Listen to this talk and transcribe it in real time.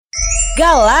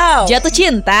galau, jatuh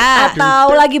cinta,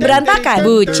 atau lagi berantakan?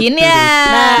 bucin ya.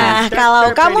 Nah,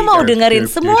 kalau kamu mau dengerin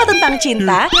semua tentang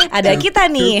cinta, ada kita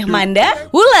nih, Manda,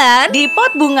 Wulan di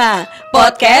Pot Bunga,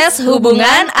 podcast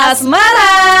hubungan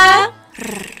asmara.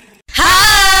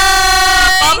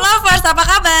 Hai, Pop Lovers, apa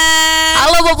kabar?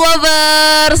 Halo Pop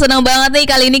Lover, senang banget nih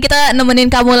kali ini kita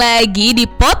nemenin kamu lagi di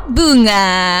Pot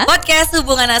Bunga. Podcast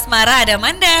hubungan asmara, ada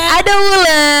Manda, Ada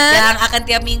Wulan. yang akan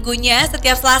tiap minggunya,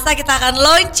 setiap Selasa kita akan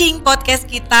launching podcast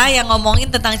kita yang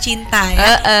ngomongin tentang cinta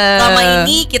ya. Selama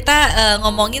ini kita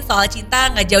ngomongin soal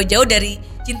cinta nggak jauh-jauh dari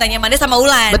cintanya Manda sama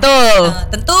Wulan. Betul.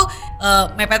 Tentu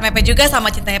mepet-mepet juga sama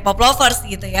cintanya Pop Lovers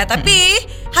gitu ya. Tapi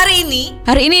hari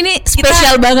ini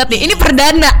spesial banget nih. Ini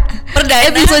perdana.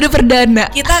 Episode perdana.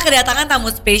 Kita kedatangan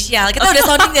tamu spesial. Kita udah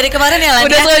sounding dari kemarin ya Lan.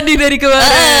 Udah sounding dari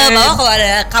kemarin. Bahwa kalau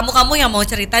ada kamu-kamu yang mau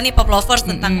cerita nih Pop Lovers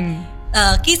tentang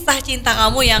kisah cinta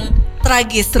kamu yang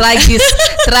tragis,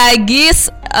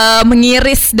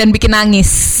 mengiris dan bikin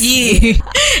nangis.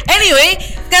 Anyway,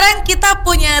 sekarang kita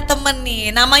punya temen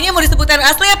nih. Namanya mau disebutkan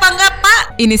asli apa enggak, Pak?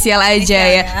 Inisial aja Inisial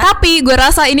ya. Tapi gue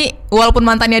rasa ini walaupun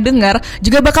mantannya dengar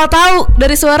juga bakal tahu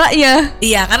dari suaranya.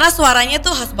 Iya, karena suaranya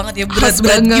tuh khas banget ya. Khas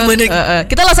banget. Gimana?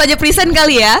 Kita langsung aja present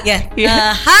kali ya.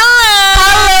 Halo,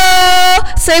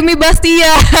 Semi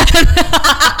Bastian.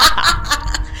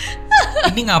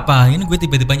 Ini ngapain gue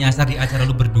tiba-tiba nyasar di acara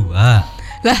lu berdua?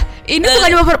 Lah, ini bukan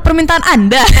cuma permintaan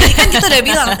Anda. Tadi kan kita udah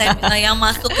bilang yang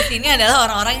masuk ke sini adalah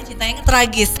orang-orang yang cintanya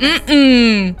tragis.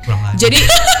 Kurang lagi. Jadi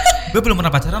gue belum pernah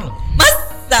pacaran loh.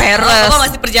 Peres. Apa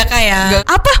masih perjaka ya?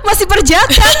 Apa masih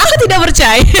perjaka? Aku tidak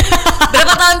percaya.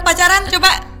 Berapa tahun pacaran? Coba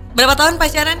berapa tahun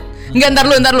pacaran? Enggak, ntar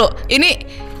lu.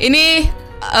 Ini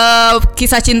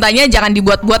kisah cintanya jangan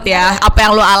dibuat-buat ya. Apa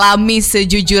yang lo alami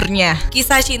sejujurnya.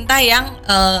 Kisah cinta yang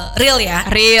real ya.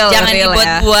 Jangan real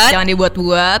dibuat-buat. Ya. Jangan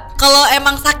dibuat-buat. Kalau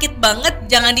emang sakit banget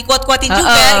jangan dikuat-kuatin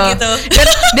juga gitu.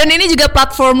 Dan ini juga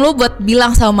platform lo buat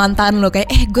bilang sama mantan lo kayak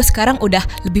gue sekarang udah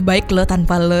lebih baik lo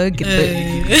tanpa lo gitu.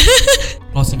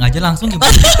 Closing aja langsung gimana?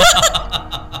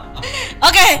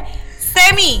 Oke,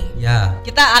 Semi. Ya.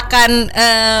 Kita akan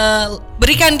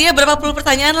berikan dia berapa puluh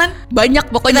pertanyaan Lan? Banyak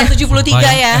pokoknya. 73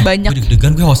 ya. Banyak. Gue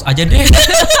deg-degan, gue host aja deh.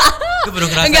 Gue baru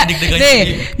ngerasa deg-degan.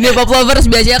 Nih Pop Lovers,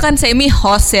 biasanya kan Semi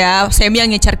host ya. Semi yang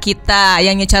ngecer kita,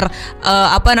 yang ngecer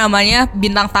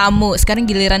bintang tamu. Sekarang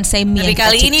giliran Semi. Tapi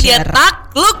kali ini dia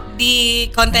takluk di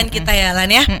konten kita ya Lan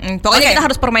ya. Pokoknya kita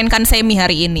harus permainkan Semi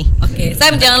hari ini. Oke,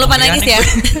 Sam jangan lupa nangis ya.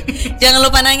 Jangan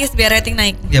lupa nangis biar rating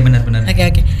naik. Ya benar-benar.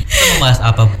 Oke. Kita mau bahas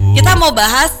apa, Bu? Kita mau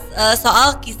bahas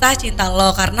soal kisah cinta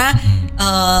lo karena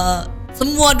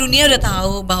semua dunia udah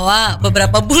tahu bahwa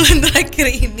beberapa bulan terakhir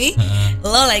ini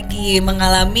lo lagi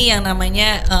mengalami yang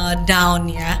namanya down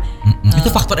ya.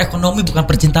 Itu faktor ekonomi bukan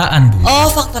percintaan, Bu. Oh,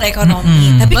 faktor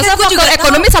ekonomi. Tapi masa kan gue juga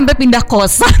ekonomi sampai pindah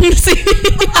kosan sih.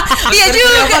 Iya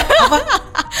juga. Apa?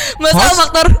 Masa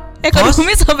faktor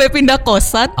ekonomi sampai pindah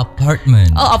kosan?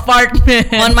 Apartment. Oh, apartment.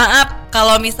 Mohon maaf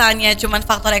kalau misalnya cuman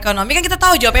faktor ekonomi kan kita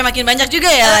tahu jawabnya makin banyak juga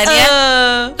ya Lan ya.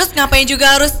 Terus ngapain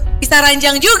juga harus bisa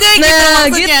ranjang juga gitu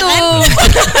maksudnya gitu. Kan?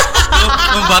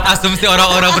 Membuat asumsi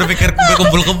orang-orang berpikir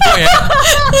kumpul-kumpul ya.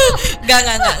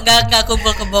 Enggak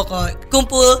kumpul kebo kok.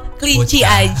 Kumpul kelinci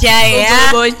aja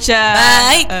ya. Kumpul bocah.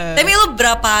 Baik. Tapi lu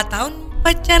berapa tahun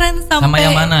pacaran sampai Sama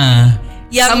yang mana?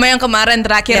 Sama yang kemarin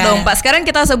terakhir dong Pak. Sekarang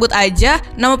kita sebut aja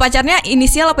nama pacarnya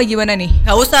inisial apa gimana nih?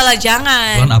 Gak usah lah,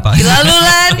 jangan. Bukan apa? Gila lu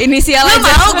Lan. Inisial lu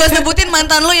aja. mau gue sebutin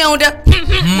mantan lu yang udah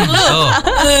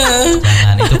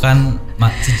Jangan, itu kan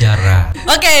sejarah.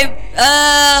 Oke,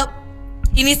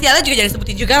 inisialnya juga jangan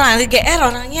sebutin juga lah, nanti GR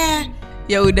orangnya.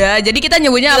 Ya udah, jadi kita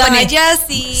nyebutnya apa nih? Aja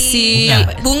si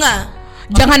Bunga.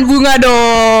 Jangan Bunga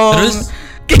dong. Terus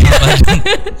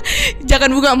jangan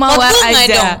Bunga Mawar aja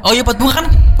dong. Oh iya, pot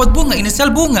bunga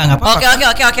inisial bunga, nggak apa-apa.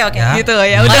 Oke. Ya. Gitu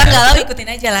ya udah. Orang galau ikutin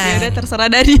aja lah. Ya udah terserah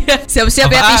dari dia. Siap-siap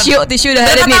ya tisu udah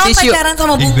ada nih Berapa tahun tisu. pacaran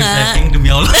sama Bunga? Demi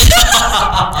Allah.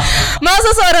 Masa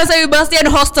seorang Semi Bastian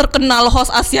host terkenal,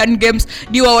 host Asian Games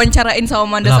diwawancarain sama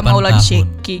Manda sama 8 Wulan tahun.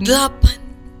 Shaking.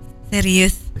 8.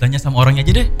 Serius. Tanya sama orangnya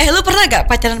aja deh. Lu pernah gak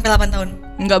pacaran sampai 8 tahun?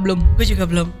 Enggak, belum. Gue juga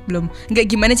belum. Enggak,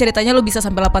 gimana ceritanya lu bisa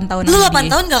sampai 8 tahun? Lu 8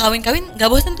 tahun gak kawin-kawin, gak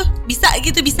bosan tuh? Bisa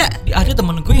gitu, bisa. Ada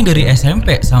temen gue yang dari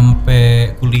SMP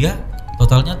sampai kuliah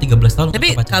totalnya 13 tahun.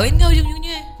 Tapi pacaran. kawin gak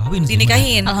ujung-ujungnya? Kawin sih.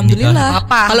 Dinikahin. Alhamdulillah.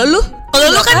 Apa? Kalau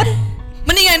lu kan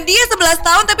mendingan dia 11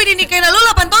 tahun tapi dinikahin lu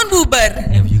 8 tahun bubar.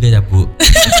 Ya juga ya, Bu.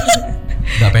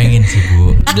 Gak pengen sih,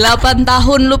 Bu. 8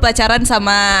 tahun lu pacaran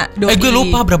sama doi. Gue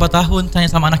lupa berapa tahun, tanya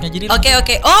sama anaknya jadi.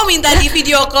 Oke. Oh, minta di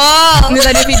video call.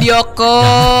 Minta di video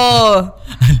call.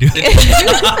 Aduh.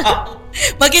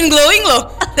 Makin glowing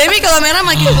loh. Semi kalau merah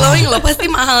makin glowing loh, pasti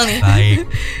mahal nih. Baik.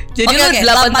 Jadi Oke, lu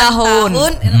 8 tahun.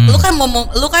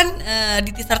 Lu kan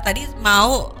di teaser tadi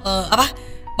mau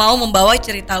mau membawa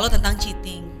cerita lo tentang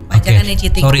cheating. Pacaran yang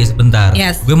cheating. Sorry sebentar.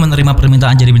 Yes. Gue menerima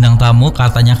permintaan jadi bintang tamu.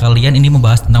 Katanya kalian ini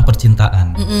membahas tentang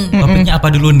percintaan. Topiknya apa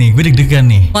dulu nih? Gue deg-degan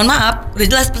nih. Mohon maaf, udah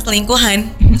jelas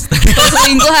perselingkuhan.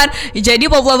 Perselingkuhan. Jadi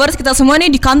Poplovers kita semua nih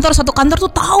di kantor, satu kantor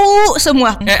tuh tahu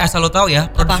semua. Asal lo tahu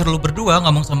ya, produser lu berdua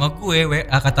ngomong sama gue,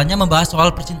 WA katanya membahas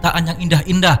soal percintaan yang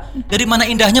indah-indah. Dari mana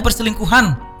indahnya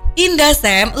perselingkuhan? Indah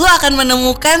Sam, lu akan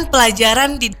menemukan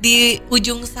pelajaran di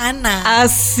ujung sana.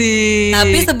 Asik.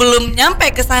 Tapi sebelum nyampe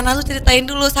ke sana lu ceritain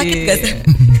dulu sakit gak Sam?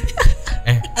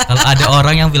 Kalau ada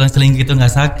orang yang bilang selingkuh itu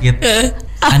nggak sakit,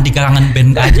 Andika kangen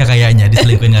band aja kayaknya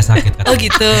diselingkuhin nggak sakit. Oh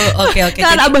gitu, oke.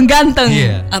 Kan Jadi, abang ganteng.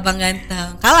 Iya. abang ganteng.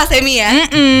 Kalah Semi ya.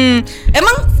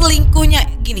 Emang selingkuhnya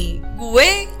gini,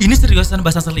 gue Ini seriusan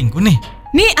bahasa selingkuh nih?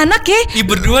 Nih anak ya. Ih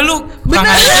berdua lu Beneran.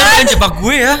 kan jebak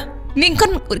gue ya. Nih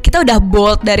kan kita udah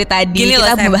bold dari tadi. Gini kita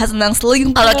loh, Sam. membahas tentang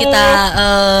selingkuh. kalau kita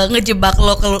ngejebak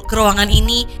lo ke ruangan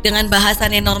ini dengan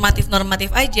bahasan yang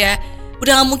normatif aja,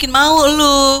 udah gak mungkin mau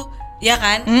lu. Ya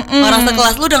kan? Orang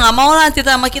sekelas lu udah gak mau lah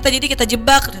cerita sama kita, jadi kita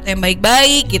jebak cerita yang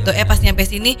baik-baik gitu. Pas nyampe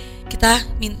sini kita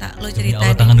minta lo cerita. Ya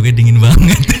Allah, tangan gue dingin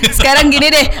banget. Sekarang gini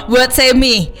deh, buat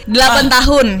Semi 8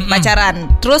 tahun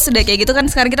pacaran. Terus udah kayak gitu kan,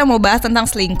 sekarang kita mau bahas tentang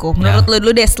selingkuh. Menurut lu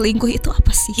dulu deh, selingkuh itu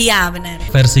apa sih? Iya benar.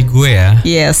 Versi gue ya,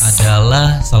 Yes.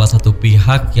 adalah salah satu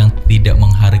pihak yang tidak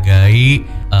menghargai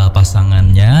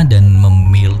pasangannya dan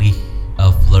memilih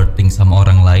flirting sama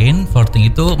orang lain. Flirting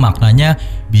itu maknanya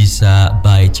bisa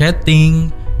by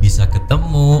chatting, bisa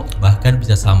ketemu, bahkan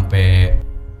bisa sampai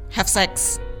Have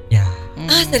sex. ya.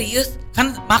 Ah serius?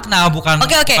 Kan makna bukan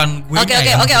Oke. bukan gue ya,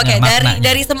 Oke. maksudnya maknanya.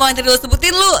 Dari semua yang tadi lo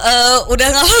sebutin lu udah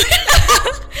ngalamin.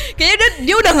 Kayaknya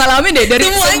dia udah ngalamin deh dari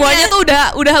Semuanya. semuanya tuh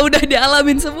udah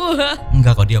dialamin semua.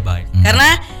 Enggak kok, dia baik.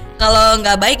 Karena kalau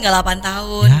nggak baik nggak 8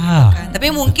 tahun. Ya, gitu kan. Tapi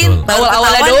mungkin betul. baru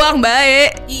Awal-awalnya ketahuan- doang baik.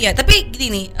 Iya, tapi gini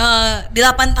nih, di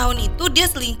 8 tahun itu dia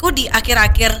selingkuh di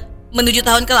akhir-akhir menuju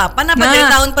tahun ke-8 apa Nah. dari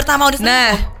tahun pertama udah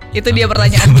selingkuh? Nah, itu dia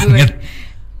pertanyaan gue. Banget.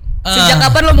 Sejak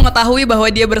kapan lo mengetahui bahwa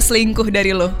dia berselingkuh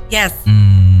dari lo? Yes.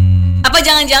 Hmm, Apa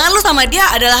jangan-jangan lu sama dia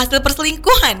adalah hasil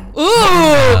perselingkuhan?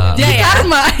 Jadi ya.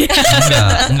 karma.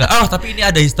 enggak. Oh, tapi ini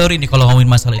ada histori nih kalau ngomongin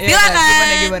masalah itu. Silakan.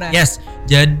 Gimana? Yes.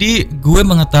 Jadi gue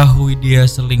mengetahui dia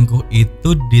selingkuh itu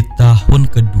di tahun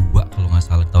kedua, kalau nggak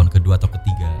salah tahun kedua atau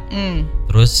ketiga.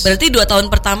 Terus Berarti 2 tahun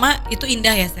pertama itu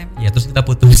indah ya, Sam? ya terus kita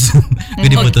putus. Gue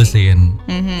diputusin.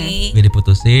 Oke. Gue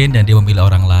diputusin dan dia memilih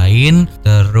orang lain.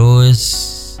 Terus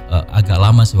agak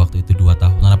lama sih waktu itu, 2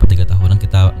 tahunan apa 3 tahunan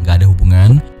kita nggak ada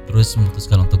hubungan. Terus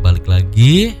memutuskan untuk balik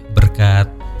lagi berkat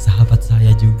sahabat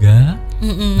saya juga,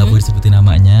 nggak boleh disebutin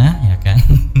namanya ya kan.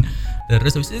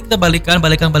 Terus habis itu kita balikan.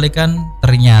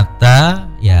 Ternyata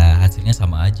ya hasilnya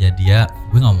sama aja. Dia,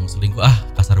 gue ngomong selingkuh,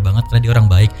 kasar banget karena dia orang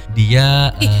baik.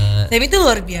 Dia Sam itu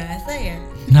luar biasa ya.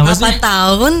 Kenapa 8 sih?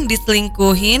 tahun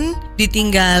diselingkuhin,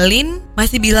 ditinggalin,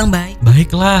 masih bilang baik.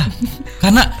 Baiklah.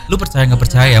 Karena lu percaya nggak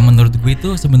percaya, menurut gue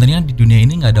itu sebenarnya di dunia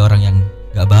ini nggak ada orang yang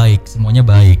nggak baik, semuanya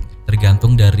baik.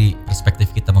 Tergantung dari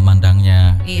perspektif kita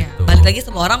memandangnya. Iya, gitu. balik lagi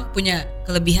semua orang punya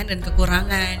kelebihan dan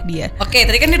kekurangan. Dia. Oke,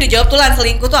 tadi kan dia udah jawab tuh Lan,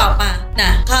 selingkuh tuh apa.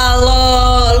 Nah,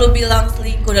 kalau lu bilang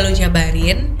selingkuh udah lu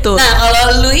jabarin. Tuh. Nah,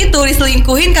 kalau lu itu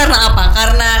diselingkuhin karena apa?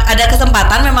 Karena ada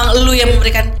kesempatan, memang lu yang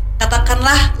memberikan,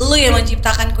 katakanlah lu yang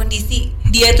menciptakan kondisi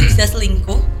dia tuh bisa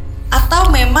selingkuh, atau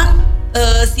memang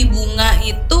si Bunga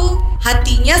itu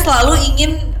hatinya selalu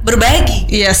ingin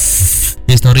berbagi. Yes.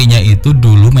 Historinya itu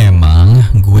dulu memang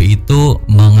gue itu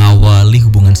mengawali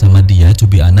hubungan sama dia, to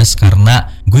be honest,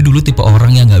 karena gue dulu tipe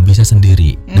orang yang nggak bisa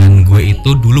sendiri. Dan gue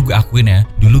itu dulu, gue akuin ya,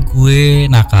 dulu gue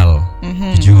nakal,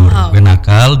 jujur. Gue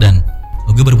nakal dan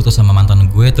gue berputus sama mantan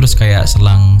gue. Terus kayak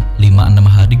selang 5-6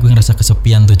 hari gue ngerasa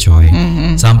kesepian tuh coy.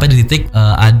 Sampai di titik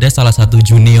ada salah satu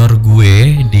junior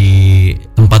gue di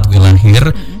tempat gue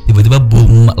lahir tiba-tiba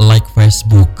boom like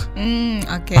Facebook.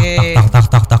 Oke.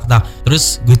 Tak.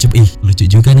 Terus gue coba, lucu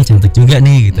juga nih, cantik juga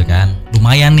nih gitu kan.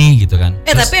 Lumayan nih gitu kan.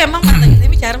 Tapi emang mantannya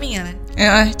Semi charming ya Lan?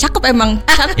 Cakep emang.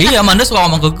 Iya, Amanda suka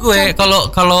ngomong ke gue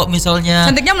kalau misalnya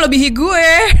Cantiknya melebihi gue.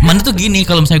 Amanda tuh gini,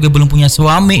 kalau misalnya gue belum punya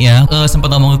suami ya,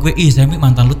 sempat ngomong ke gue, Semi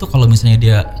mantan lu tuh kalau misalnya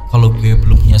dia, kalau gue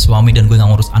belum punya suami dan gue nggak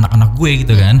ngurus anak-anak gue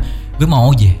gitu kan, gue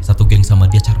mau aja satu geng sama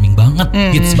dia, charming banget,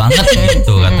 hits banget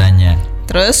gitu katanya.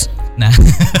 Terus? Nah,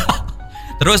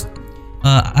 terus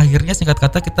akhirnya singkat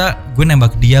kata gue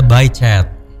nembak dia by chat.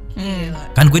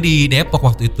 Kan gue di Depok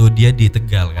waktu itu, dia di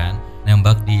Tegal kan.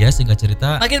 Nembak dia, singkat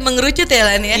cerita. Makin mengerucut ya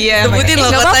Lan ya? Iya. Sebutin loh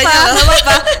Nggak kotanya. apa-apa. Nggak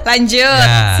apa-apa. Lanjut.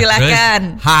 Ya, Silakan.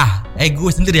 terus,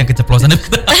 gue sendiri yang keceplosan.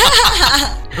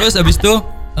 Terus abis itu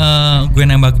gue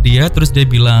nembak dia, terus dia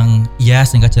bilang ya,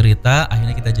 singkat cerita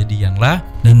akhirnya kita jadian lah.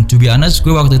 Dan to be honest, gue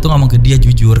waktu itu ngomong ke dia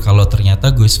jujur kalau ternyata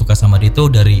gue suka sama dia itu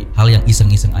dari hal yang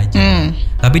iseng-iseng aja.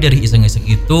 Tapi dari iseng-iseng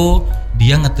itu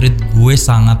dia nge-treat gue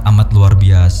sangat amat luar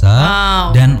biasa.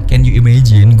 Dan can you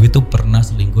imagine, gue tuh pernah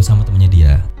selingkuh sama temennya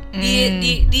dia.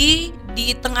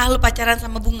 Di tengah lu pacaran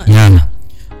sama Bunga. Ya,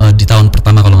 di tahun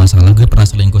pertama kalau nggak salah gue pernah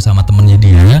selingkuh sama temennya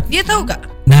dia. Dia tahu gak?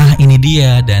 Nah ini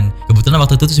dia, dan kebetulan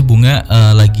waktu itu tuh si Bunga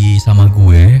lagi sama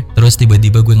gue. Terus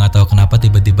tiba-tiba gue gak tahu kenapa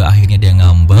tiba-tiba akhirnya dia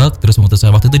ngambek. Terus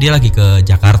memutuskan, waktu itu dia lagi ke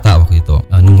Jakarta waktu itu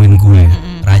nungguin gue.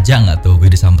 Raja gak tuh gue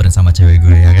disamperin sama cewek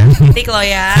gue ya kan. Tik lo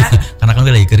ya. Karena kan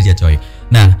gue lagi kerja coy.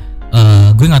 Nah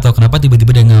gue gak tahu kenapa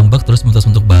tiba-tiba dia ngambek. Terus memutus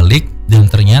untuk balik. Dan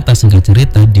ternyata singkat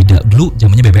cerita dulu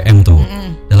zamannya BBM tuh.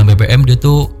 Dalam BBM dia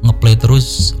tuh ngeplay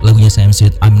terus lagunya Sam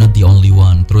Smith, I'm Not The Only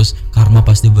One. Terus karma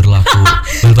pasti berlaku,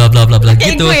 bla bla bla bla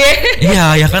gitu.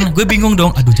 Iya ya kan, gue bingung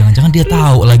dong. Aduh jangan-jangan dia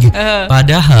tahu lagi.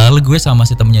 Padahal gue sama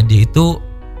si temennya dia itu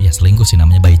ya selingkuh sih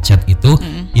namanya, by chat itu.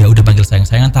 Ya udah panggil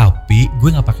sayang-sayangan, tapi gue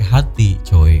nggak pakai hati,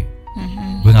 coy.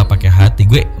 Gue nggak pakai hati.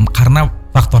 Gue karena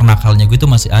faktor nakalnya gue tuh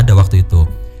masih ada waktu itu.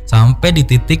 Sampai di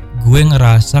titik gue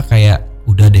ngerasa kayak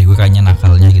udah deh gue kayaknya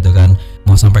nakalnya gitu kan.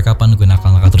 Mau sampai kapan gue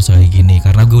nakal-nakal terus kayak gini?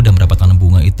 Karena gue udah mendapatkan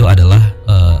Bunga itu adalah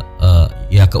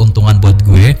ya keuntungan buat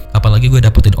gue. Apalagi gue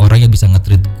dapetin orang yang bisa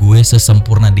nge-treat gue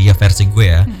sesempurna dia versi gue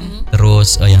ya.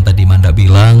 Terus yang tadi Manda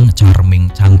bilang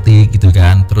charming, cantik gitu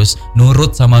kan. Terus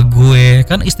nurut sama gue.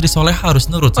 Kan istri soleh harus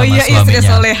nurut sama suaminya. Istri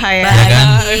soleha ya. Ya kan?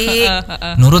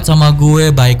 Nurut sama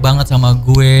gue, baik banget sama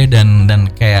gue, dan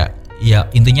kayak ya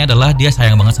intinya adalah dia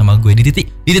sayang banget sama gue. Di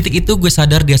titik itu gue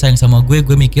sadar dia sayang sama gue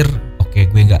mikir oke,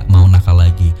 gue nggak mau nakal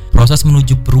lagi. Proses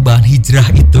menuju perubahan hijrah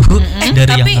itu dari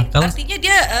tapi yang nakal. Artinya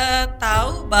dia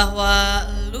tahu bahwa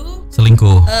lu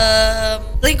selingkuh.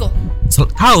 Selingkuh.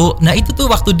 Tahu. Nah itu tuh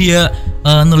waktu dia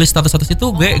nulis status itu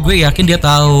gue yakin dia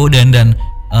tahu, dan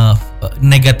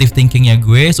negative thinkingnya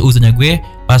gue, seuzonnya gue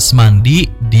pas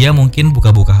mandi dia mungkin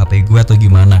buka-buka HP gue atau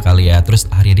gimana kali ya. Terus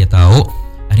akhirnya dia tahu.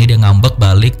 Akhirnya dia ngambek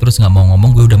balik, terus nggak mau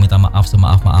ngomong. Gue udah minta maaf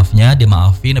semaaf-maafnya, dia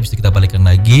maafin. Habis itu kita balikan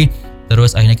lagi,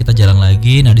 terus akhirnya kita jalan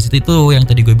lagi. Nah di situ itu yang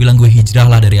tadi gue bilang, gue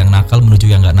hijrah lah dari yang nakal menuju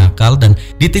yang nggak nakal. Dan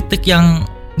di titik yang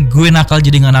gue nakal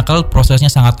jadi nggak nakal, prosesnya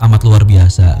sangat amat luar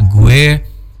biasa. Gue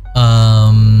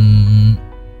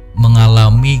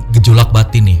mengalami gejolak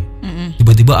batin nih.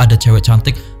 Tiba-tiba ada cewek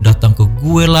cantik datang ke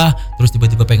gue lah, terus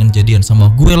tiba-tiba pengen jadian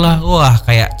sama gue lah. Wah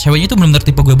kayak ceweknya itu benar-benar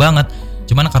tipe gue banget.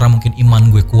 Cuman karena mungkin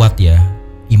iman gue kuat ya,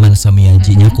 iman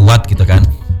samiyajinya kuat gitu kan.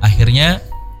 Akhirnya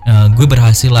gue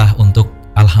berhasil lah untuk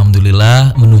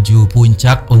alhamdulillah menuju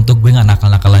puncak untuk gue gak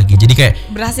nakal-nakal lagi. Jadi kayak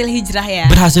berhasil hijrah ya.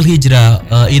 Berhasil hijrah.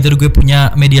 Either gue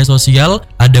punya media sosial,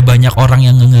 ada banyak orang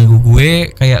yang ngeganggu gue,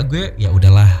 kayak gue ya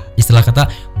udahlah. Istilah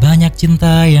kata banyak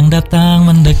cinta yang datang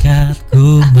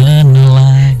mendekatku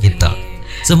menolak gitu.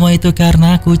 Semua itu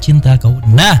karena aku cinta kau.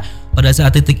 Nah pada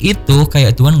saat titik itu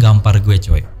kayak Tuhan gampar gue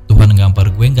coy. Tuhan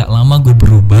gampar gue, nggak lama gue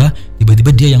berubah,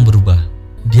 tiba-tiba dia yang berubah.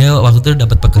 Dia waktu itu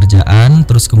dapat pekerjaan,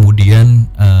 terus kemudian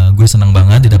gue senang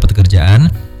banget dia dapat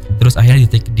kerjaan. Terus akhirnya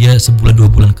dia sebulan 2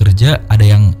 bulan kerja, ada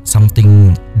yang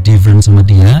something different sama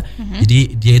dia.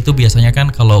 Jadi dia itu biasanya kan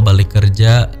kalau balik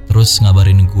kerja terus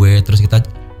ngabarin gue, terus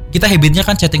kita habitnya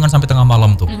kan chattingan sampai tengah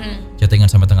malam tuh.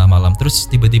 Chattingan sampai tengah malam. Terus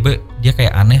tiba-tiba dia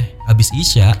kayak aneh, habis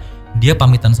Isya dia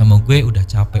pamitan sama gue, udah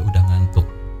capek, udah ngantuk,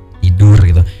 tidur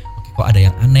gitu. Kok ada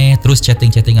yang aneh. Terus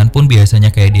chattingan pun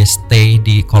biasanya kayak dia stay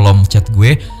di kolom chat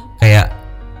gue, kayak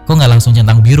kok nggak langsung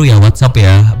centang biru ya WhatsApp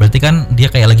ya. Berarti kan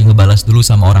dia kayak lagi ngebalas dulu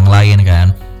sama orang lain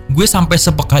kan. Gue sampai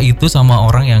sepeka itu sama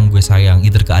orang yang gue sayang,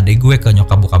 either ke adik gue, ke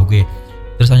nyokap bokap gue.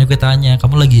 Terus hanya gue tanya,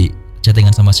 kamu lagi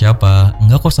chattingan sama siapa?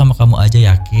 Enggak kok, sama kamu aja.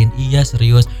 Yakin? Iya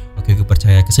serius. Oke gue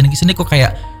percaya. Kesini kok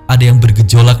kayak ada yang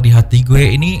bergejolak di hati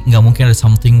gue. Ini nggak mungkin ada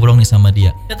something wrong nih sama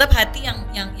dia. Tetap hati yang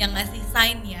ngasih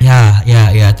sign ya.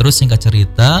 Ya. Terus singkat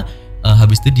cerita,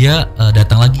 habis itu dia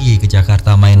datang lagi ke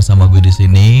Jakarta main sama gue di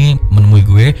sini, menemui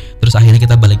gue. Terus akhirnya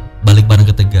kita balik bareng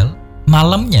ke Tegal.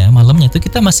 Malamnya itu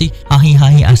kita masih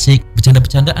hahi asik,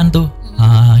 bercanda-bercandaan tuh.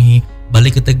 Hahi.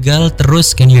 Balik ke Tegal,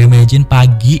 terus can you imagine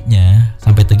paginya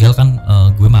sampai Tegal kan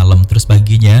gue malam, terus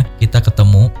paginya kita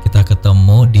ketemu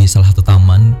di salah satu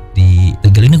taman di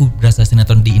Tegal. Ini gue berasa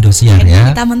sinetron di Indosiar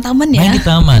ya. Di taman-taman ya. Main di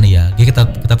taman ya. Kita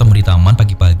ketemu di taman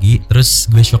pagi-pagi,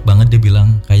 terus gue shock banget, dia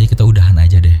bilang kayaknya kita udahan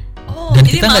aja deh. Oh, dan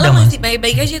jadi kita nggak ada masih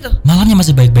baik-baik aja tuh. Malamnya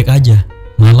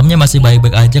masih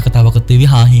baik-baik aja, ketawa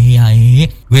ketiwi, hahihi.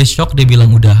 Gue shock, dia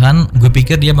bilang udahan. Gue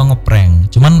pikir dia mau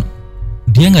ngeprank, cuman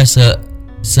dia nggak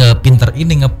sepinter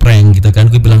ini ngeprank gitu kan.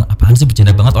 Gue bilang apaan sih, bercanda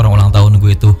banget, orang ulang tahun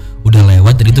gue itu udah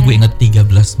lewat. Dan itu gue inget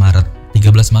 13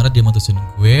 Maret dia mutusin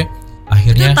gue.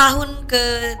 Akhirnya Itu tahun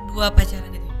kedua pacaran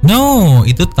itu. no,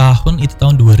 itu tahun 18,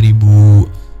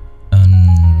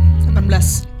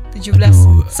 17,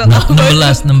 aduh,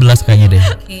 16 kayaknya deh.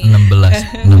 Oke.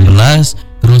 16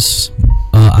 terus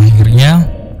akhirnya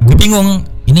gue bingung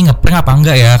ini ngeprank apa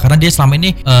enggak ya, karena dia selama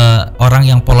ini orang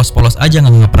yang polos-polos aja,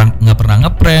 nggak pernah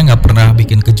ngeprank, nggak pernah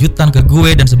bikin kejutan ke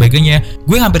gue dan sebagainya.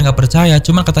 Gue hampir nggak percaya,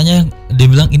 cuman katanya dia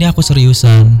bilang ini aku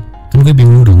seriusan. Kan gue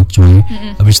bingung dong coy.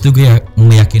 Habis itu gue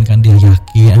meyakinkan dia,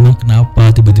 yakin emang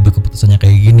kenapa tiba-tiba keputusannya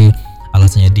kayak gini.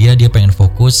 Alasannya dia pengen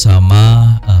fokus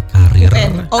sama karir.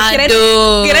 Oh,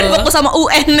 Aduh. kirain fokus sama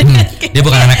UN. Dia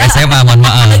bukan anak SMA, mohon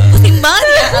maaf. Pusing banget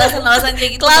ya alasan-alasan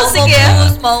kayak gitu. Klasik mau ya.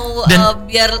 fokus, mau Dan-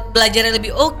 biar belajarnya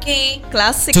lebih oke.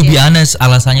 Klasik To be ya. honest,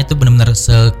 alasannya tuh benar-benar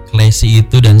se-classy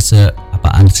itu dan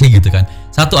se-apaan sih gitu kan.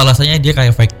 Satu alasannya dia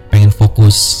kayak pengen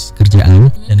fokus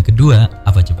kerjaan, dan kedua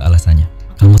apa coba alasannya?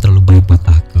 Kamu terlalu baik buat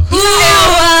aku.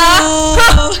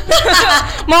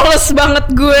 Males banget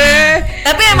gue.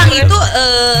 Tapi emang itu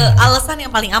alasan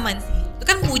yang paling aman sih. Itu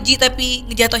kan muji tapi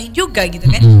ngejatohin juga gitu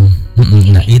kan.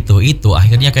 Nah itu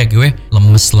akhirnya kayak gue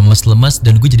lemes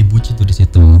dan gue jadi bucin tuh di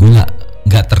situ. Gue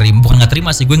nggak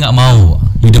terima sih, gue nggak mau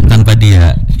hidup tanpa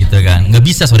dia gitu kan. Nggak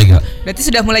bisa, sorry gak. Berarti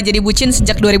sudah mulai jadi bucin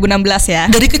sejak 2016 ya.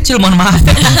 Dari kecil, mohon maaf.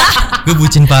 Gue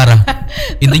bucin parah.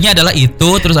 Intinya adalah itu.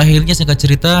 Terus akhirnya singkat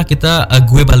cerita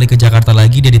gue balik ke Jakarta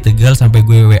lagi, dia di Tegal, sampai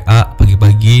gue WA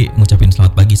pagi-pagi ngucapin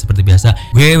selamat pagi seperti biasa.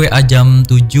 Gue WA jam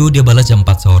 7, dia balas jam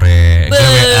 4 sore. Gue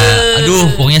WA, aduh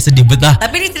pokoknya sedih banget lah.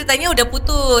 Tapi ini ceritanya udah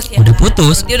putus ya. Udah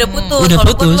putus. Dia udah putus. Udah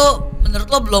Walaupun putus. menurut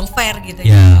lo belum fair gitu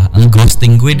Ya,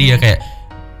 ghosting gue, dia kayak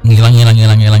ngilang.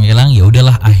 Ya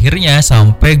udahlah, akhirnya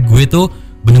sampai gue tuh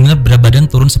benar-benar berat badan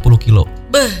turun 10 kilo.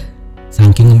 Beh.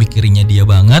 Saking memikirinya dia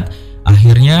banget.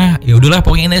 Akhirnya ya udahlah,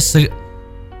 pokoknya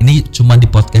ini cuma di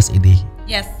podcast ini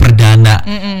Yes. perdana.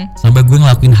 Sampai gue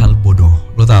ngelakuin hal bodoh.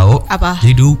 Lo tahu? Apa?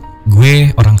 Jadi dulu gue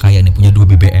orang kaya nih, punya 2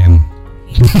 BBM.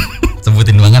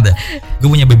 Sebutin banget ya. Gue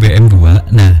punya BBM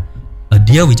 2. Nah,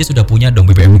 dia which is sudah punya dong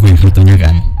BBM gue fotonya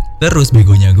kan. Terus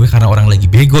begonya gue, karena orang lagi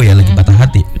bego ya, lagi patah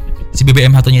hati. Si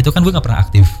BBM satunya itu kan gue gak pernah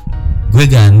aktif. Gue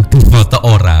ganti foto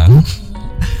orang.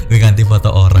 Gue ganti foto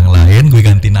orang lain, gue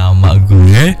ganti nama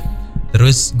gue.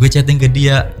 Terus gue chatting ke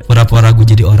dia, pura-pura gue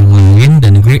jadi orang lain,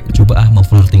 dan gue coba mau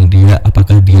flirting dia,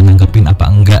 apakah dia nanggepin apa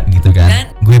enggak gitu kan. Dan?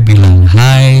 Gue bilang,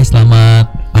 hai selamat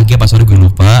pagi apa sore gue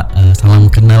lupa, salam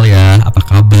kenal ya, apa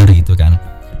kabar gitu kan.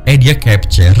 Dia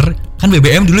capture, kan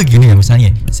BBM dulu gini ya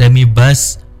misalnya, Semi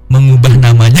Bas mengubah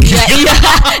namanya. Iya,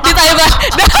 di timeline.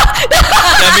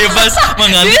 Semi Bas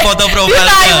mengganti foto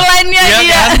profilnya. Di timeline-nya Iya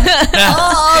dia. kan? Nah,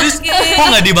 terus oke. kok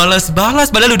nggak dibalas-balas,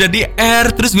 padahal udah di R.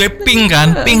 Terus gue ping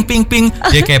kan, ping.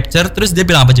 Dia capture, terus dia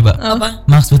bilang apa coba? Apa?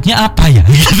 Maksudnya apa ya?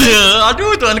 Gitu.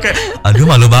 Aduh Tuhan, kayak aduh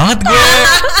malu banget gue.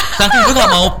 Saking gue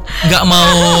nggak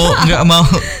mau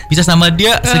pisah sama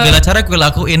dia, segala cara gue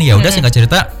lakuin. Ya udah, singkat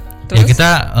cerita ya kita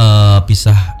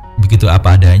pisah begitu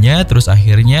apa adanya. Terus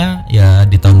akhirnya ya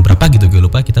di tahun berapa gitu gue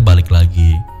lupa, kita balik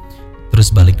lagi. Terus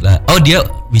balik lah. Oh, dia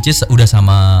which is udah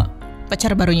sama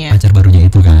Pacar barunya. pacar barunya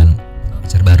itu kan.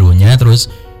 Pacar barunya, terus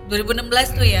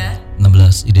 2016 tuh ya.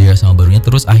 16 ide sama barunya.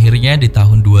 Terus akhirnya di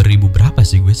tahun 2000 berapa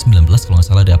sih gue, 19 kalau nggak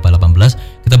salah, ada apa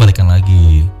 18 kita balikan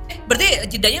lagi.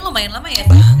 Berarti jedanya lumayan lama ya?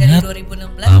 Banget. Dari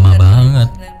 2016 Lama ke banget.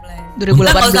 2019.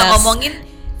 Kita nggak usah 2018. ngomongin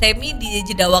Semi di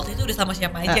jeda waktu itu udah sama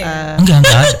siapa aja ya? Enggak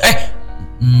ada.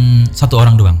 Satu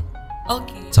orang doang.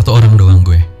 Oke. Satu orang doang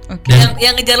gue. Oke. Dan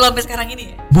Yang ngejar lo sampai sekarang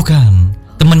ini ya? bukan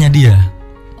temennya dia.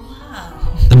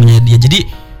 Wow. Temennya dia. Jadi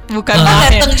Bukan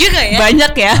Dateng juga ya?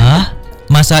 banyak ya.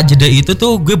 masa jeda itu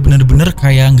tuh gue bener-bener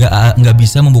kayak nggak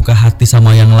bisa membuka hati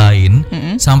sama yang lain.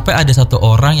 Sampai ada satu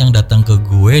orang yang datang ke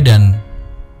gue dan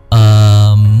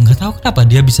nggak tahu kenapa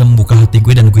dia bisa membuka hati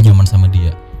gue dan gue nyaman sama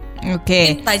dia.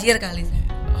 Oke. Tajir kali sih.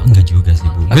 Enggak juga sih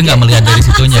Bu. Gue nggak melihat dari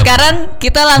situnya. Sekarang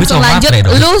kita langsung Gue cuma lanjut. matre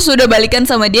dong. Lu sudah balikan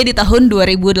sama dia di tahun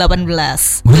 2018.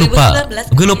 Gue lupa.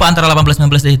 2019. Gue lupa antara 18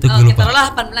 19 deh itu, gue Oke, lupa. taruhlah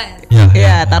 18. Ya,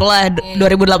 Ya, taruhlah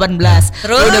 2018.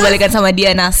 Terus? Lu udah balikan sama dia.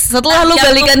 Nah, setelah lu Yang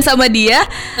balikan sama dia,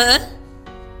 Hah?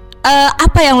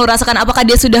 apa yang lu rasakan? Apakah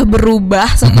dia sudah berubah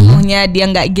sepenuhnya? Dia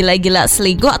nggak gila-gila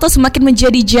selingkuh atau semakin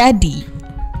menjadi-jadi?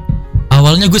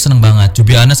 Awalnya gue seneng banget, to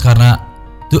be honest, karena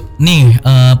tuh nih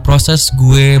proses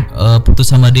gue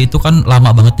putus sama dia itu kan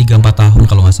lama banget, 3-4 tahun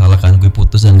kalau nggak salah kan gue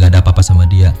putus dan nggak ada apa-apa sama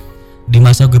dia. Di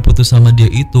masa gue putus sama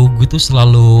dia itu, gue tuh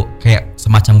selalu kayak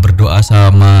semacam berdoa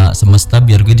sama semesta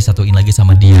biar gue disatuin lagi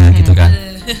sama dia gitu kan.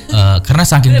 Karena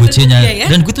saking bucinnya, Iya ya?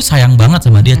 dan gue tuh sayang banget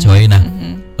sama dia coy. Nah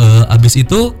abis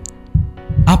itu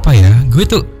apa ya, gue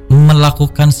tuh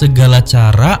melakukan segala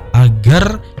cara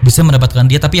agar bisa mendapatkan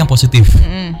dia tapi yang positif.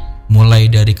 Mulai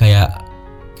dari kayak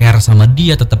care sama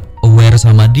dia, tetap aware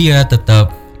sama dia,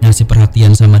 tetap ngasih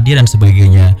perhatian sama dia dan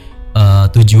sebagainya.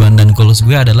 Tujuan dan goals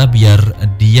gue adalah biar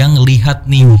dia ngelihat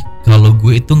nih kalau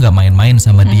gue itu nggak main-main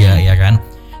sama dia, ya kan.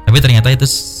 Tapi ternyata itu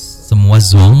semua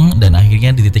zong, dan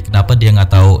akhirnya di titik kenapa dia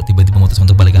nggak tahu tiba-tiba memutuskan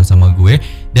untuk balikan sama gue.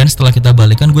 Dan setelah kita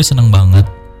balikan, gue seneng banget.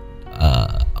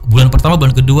 Bulan pertama,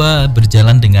 bulan kedua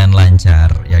berjalan dengan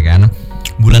lancar, ya kan.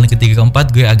 Bulan ketiga,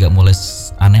 keempat gue agak mulai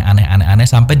aneh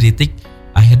sampai di titik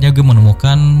akhirnya gue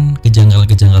menemukan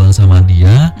kejanggalan sama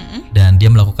dia, dan dia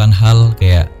melakukan hal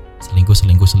kayak selingkuh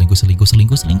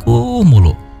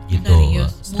mulu gitu.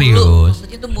 Serius.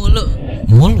 Maksudnya tuh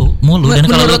mulu. Dan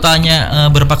kalau lu tanya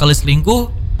berapa kali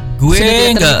selingkuh, gue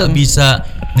nggak bisa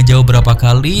ngejawab berapa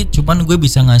kali, cuman gue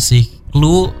bisa ngasih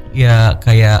clue ya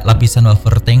kayak lapisan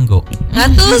overtango.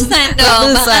 Ratusan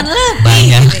dong,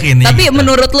 banyak ini. Tapi gitu.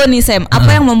 menurut lo nih Sam,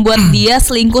 apa yang membuat dia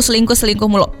selingkuh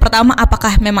mulu? Pertama,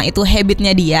 apakah memang itu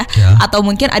habitnya dia, atau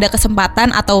mungkin ada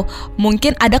kesempatan, atau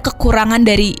mungkin ada kekurangan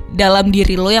dari dalam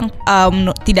diri lo yang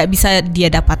tidak bisa dia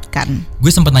dapatkan?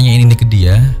 Gue sempat nanyain ini ke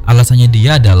dia. Alasannya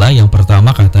dia adalah yang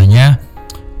pertama katanya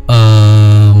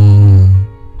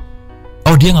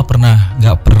dia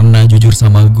nggak pernah jujur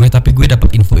sama gue, tapi gue dapat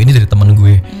info ini dari teman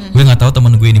gue. Gue nggak tahu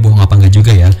teman gue ini bohong apa enggak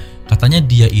juga ya. Katanya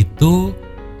dia itu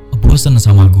bosan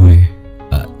sama gue.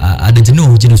 Ada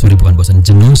jenuh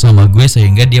sama gue,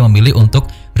 sehingga dia memilih untuk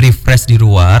refresh di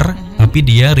luar, tapi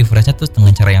dia refreshnya tuh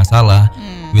dengan cara yang salah,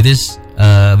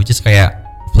 which is kayak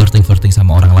flirting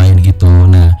sama orang lain gitu.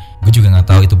 Nah, gue juga nggak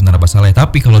tahu itu benar apa salah.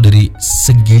 Tapi kalau dari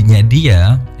seginya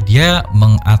dia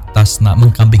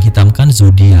mengkambing hitamkan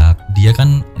zodiak. Dia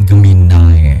kan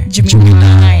Gemini.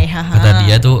 Kata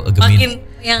dia tuh Gemini. Makin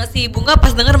yang si Bunga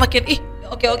pas denger makin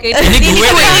oke. Ini gue.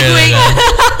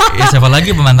 Ya, siapa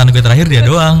lagi mantan gue terakhir dia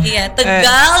doang. Iya,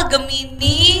 Tegal,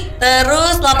 Gemini,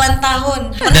 terus 8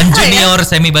 tahun. Dan junior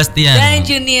Semi Bastian.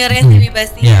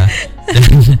 Ya. Dan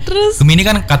terus Gemini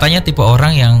kan katanya tipe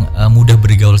orang yang mudah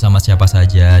bergaul sama siapa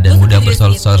saja dan mudah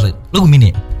bersoal-soal. Lu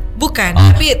Gemini? Bukan,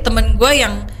 tapi temen gue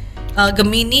yang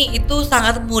Gemini itu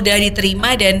sangat mudah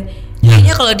diterima, dan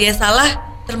kayaknya kalau dia salah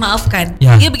termaafkan.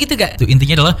 Dia begitu gak? Itu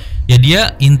intinya adalah ya dia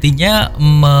intinya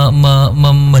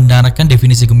membenarkan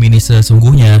definisi Gemini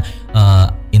sesungguhnya.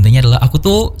 Intinya adalah aku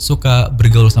tuh suka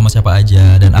bergaul sama siapa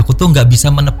aja, dan aku tuh nggak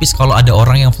bisa menepis kalau ada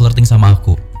orang yang flirting sama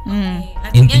aku.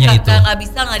 Intinya itu. Nggak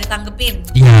bisa nggak ditanggepin.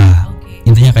 Iya.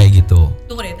 Intinya kayak gitu.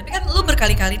 Tunggu deh, tapi kan lu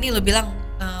berkali-kali nih lu bilang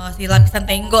si lapisan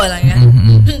tenggo lah ya.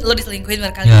 Lu diselingkuhin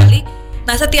berkali-kali.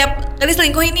 Nah, setiap kali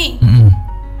selingkuh ini,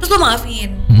 terus lu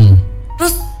maafin.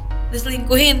 Terus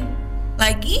diselingkuhin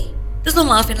lagi, terus lu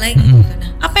maafin lagi.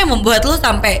 Nah, apa yang membuat lu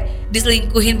sampai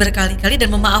diselingkuhin berkali-kali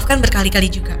dan memaafkan berkali-kali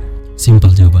juga?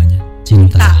 Simpel jawabannya,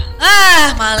 cinta.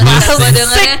 Malas gue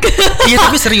dengernya. Iya,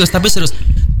 tapi serius.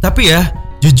 Tapi ya,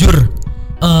 jujur,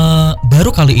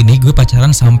 baru kali ini gue pacaran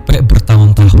sampai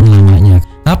bertahun-tahun lamanya.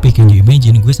 Tapi can you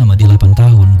imagine, gue sama dia 8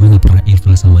 tahun, gue gak pernah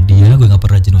ilfil sama dia, gue gak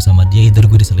pernah jenuh sama dia, either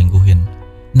gue diselingkuhin.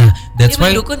 Nah, that's why.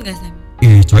 Dia mendukun gak, Sam?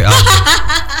 Coy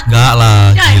Gak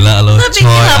lah, gila lo, coy.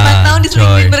 8 tahun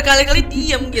diselingkuhin berkali-kali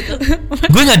diem gitu.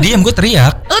 Gue gak diem, gue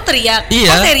teriak. Lo teriak?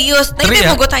 Iya. Oh serius? Tapi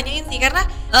teriak. mau gue tanyain sih, karena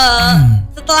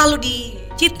setelah lu di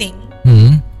cheating,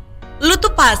 lu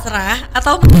tuh pasrah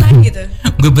atau pasrah gitu?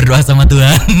 Gue berdoa sama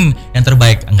Tuhan yang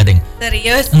terbaik. Enggak deng.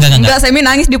 Serius? Enggak, Semi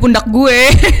nangis di pundak gue.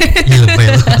 Iya,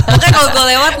 Makanya kalau gue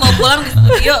lewat mau pulang di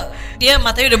studio, dia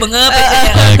matanya udah bengep aja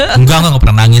ya. Enggak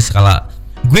pernah nangis. Kalau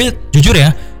gue jujur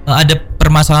ya, ada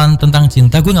permasalahan tentang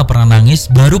cinta gue nggak pernah nangis.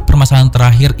 Baru permasalahan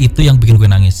terakhir itu yang bikin gue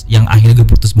nangis, yang akhirnya gue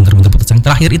putus, bener-bener putus. Yang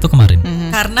terakhir itu kemarin.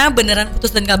 Karena beneran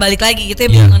putus dan gak balik lagi, itu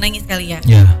yang bikin lo nangis kali ya.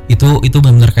 Ya, itu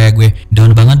bener-bener kayak gue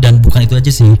down banget. Dan bukan itu aja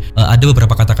sih, ada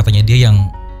beberapa kata-katanya dia yang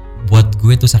buat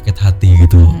gue tuh sakit hati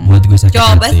gitu. Buat gue sakit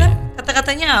Coba, hati. Sam,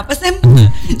 kata-katanya apa, Sam?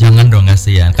 Jangan dong,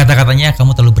 kasihan. Kata-katanya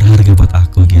kamu terlalu berharga buat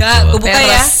aku gitu. Gak, gue buka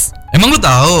ya. Emang lu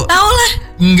tahu? Tahu lah.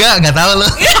 Enggak tahu lu.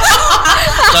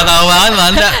 Gak tahu banget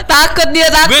Manda. Takut.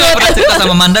 Gue gak pernah cerita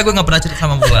sama Manda, gue gak pernah cerita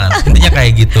sama Bulan. Intinya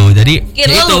kayak gitu. Jadi mungkin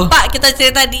lo lupa kita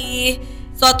cerita di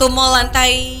suatu mall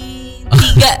lantai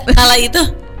 3 kala itu.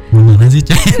 Gimana sih,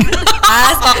 Coy?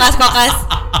 Kokas.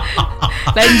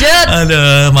 Lanjut.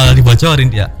 Aduh, malah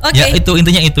dibocorin dia. Okay. Ya itu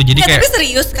intinya itu. Jadi kayak tapi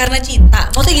serius karena cinta.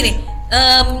 Maksudnya gini,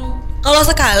 kalau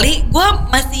sekali gue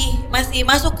masih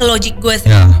masuk ke logik gue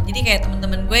sih. Jadi kayak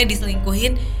teman-teman gue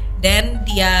diselingkuhin dan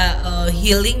dia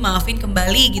healing, maafin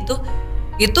kembali gitu.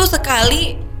 Itu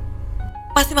sekali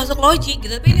pasti masuk logik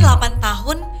gitu. Tapi ini 8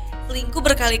 tahun selingkuh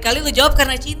berkali-kali, lu jawab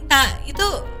karena cinta. Itu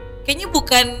kayaknya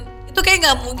bukan, itu kayak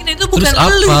nggak mungkin. Itu bukan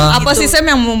lu. Apa gitu. sih Sam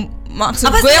yang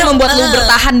maksud apa gue yang membuat lu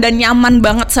bertahan dan nyaman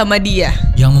banget sama dia?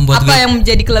 Yang membuat apa yang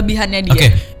menjadi kelebihannya dia? Oke,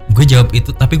 gue jawab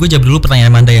itu. Tapi gue jawab dulu pertanyaan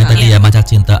Manda yang tadi ya, maca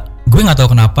cinta. gue nggak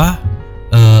tahu kenapa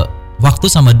waktu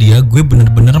sama dia gue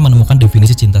bener-bener menemukan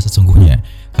definisi cinta sesungguhnya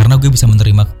karena gue bisa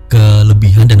menerima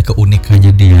kelebihan dan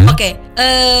keunikannya dia. Oke,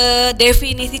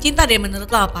 definisi cinta deh menurut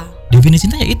lo apa? Definisi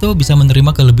cinta ya itu bisa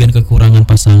menerima kelebihan kekurangan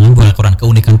pasangan, bukan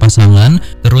keunikan pasangan,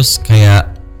 terus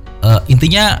kayak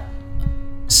intinya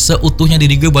seutuhnya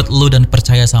diri gue buat lo dan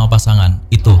percaya sama pasangan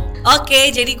itu.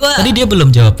 Oke, jadi gue tadi dia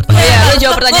belum jawab pertanyaan. Iya, lo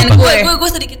jawab pertanyaan gue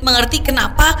sedikit mengerti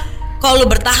kenapa kalau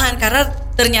lo bertahan karena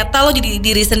ternyata lo jadi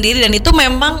diri sendiri dan itu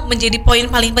memang menjadi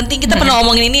poin paling penting. Kita pernah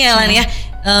ngomongin ini ya Lan ya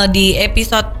di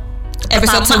episode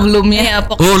sebelumnya. Ya,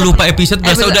 lupa episode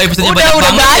berasa udah episodenya banyak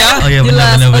banget ya. Oh iya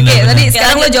benar. Oke, tadi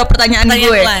sekarang lo jawab pertanyaan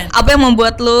gue. Lan. Apa yang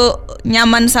membuat lo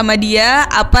nyaman sama dia?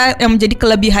 Apa yang menjadi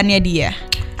kelebihannya dia?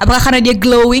 Apakah karena dia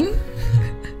glowing?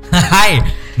 Hai,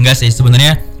 enggak sih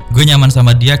sebenarnya gue nyaman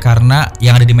sama dia karena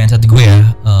yang ada di mindset gue ya.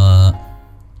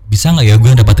 Bisa nggak ya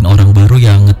gue dapatin orang baru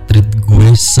yang nge-treat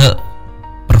gue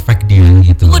perfect dia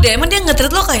gitu. Udah emang dia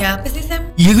nge-treat lo kayak apa sih Sam?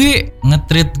 Iya gue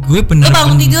nge-treat gue Lo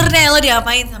bangun tidur deh lo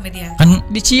diapain sama dia? Kan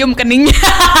dicium keningnya.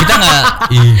 Kita nggak.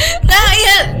 Nah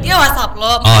iya dia WhatsApp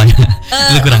lo. Oh iya.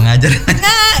 Lu kurang ajar.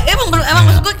 Nah emang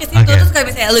maksud gue ke situ terus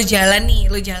kayak misalnya lo jalan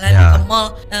ke mall.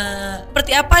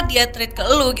 Seperti apa dia treat ke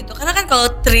lo gitu? Karena kan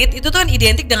kalau treat itu tuh kan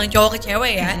identik dengan cowok ke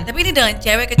cewek ya. Tapi ini dengan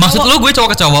cewek ke cowok. Maksud lo gue cowok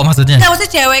ke cowok maksudnya? Nggak,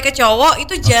 maksudnya cewek ke cowok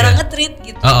itu jarang nge-treat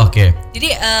gitu. Oh oke. Jadi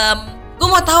gue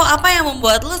mau tahu apa yang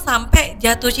membuat lo sampai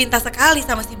jatuh cinta sekali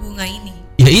sama si bunga ini.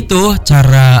 Ya itu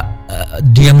cara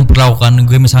dia memperlakukan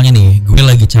gue misalnya nih, gue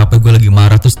lagi capek, gue lagi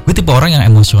marah, terus gue tipe orang yang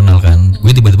emosional kan,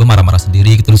 gue tiba-tiba marah-marah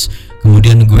sendiri, terus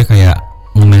kemudian gue kayak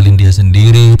ngomelin dia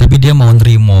sendiri, tapi dia mau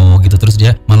nerimo gitu, terus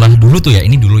dia malah dulu ya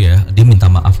dia minta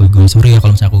maaf ke gue, sorry ya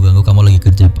kalau misalnya aku ganggu kamu lagi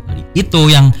kerja, itu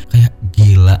yang kayak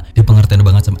gila, dia pengertian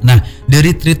banget sama. Nah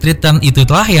dari treat-treatan itu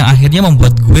telah yang akhirnya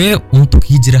membuat gue untuk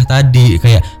hijrah tadi,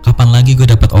 kayak kapan lagi gue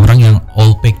dapat orang yang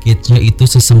all package-nya itu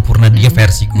sesempurna dia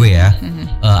versi gue ya.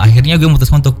 Akhirnya gue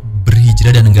memutuskan untuk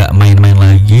berhijrah dan nggak main-main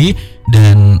lagi,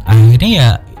 dan akhirnya ya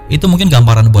itu mungkin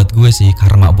gambaran buat gue sih,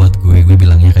 karma buat gue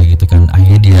bilangnya kayak gitu kan.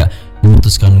 Akhirnya dia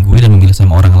memutuskan gue dan memilih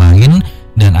sama orang lain,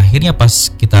 dan akhirnya pas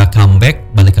kita comeback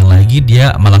balikan lagi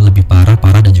dia malah lebih parah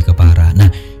dan juga parah. Nah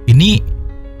ini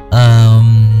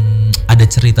ada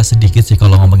cerita sedikit sih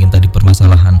kalau ngomongin tadi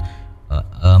permasalahan.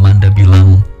 Manda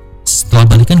bilang setelah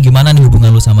balikan gimana nih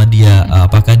hubungan lu sama dia?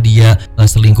 Apakah dia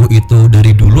selingkuh itu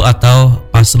dari dulu atau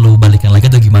pas lu balikan lagi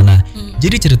atau gimana?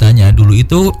 Jadi ceritanya dulu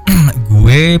itu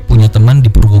gue punya teman di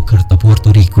Purwokerto,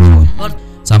 Puerto Rico.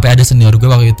 Sampai ada senior gue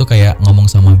waktu itu kayak ngomong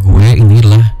sama gue,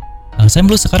 inilah saya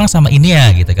lu sekarang sama ini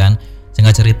ya gitu kan.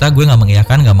 Singkat cerita gue nggak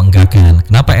mengiyakan, nggak menggakan.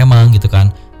 Kenapa emang gitu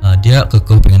kan? Dia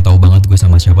kekeh pengen tahu banget gue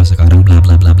sama siapa sekarang, bla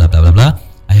bla bla bla bla bla bla.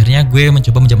 Akhirnya gue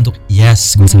mencoba menjawab untuk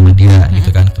yes gue sama dia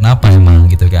gitu kan. Kenapa emang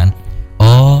gitu kan?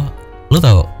 Oh, lu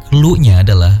tahu clue-nya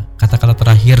adalah kata-kata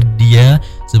terakhir dia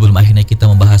sebelum akhirnya kita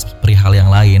membahas perihal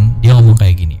yang lain. Dia ngomong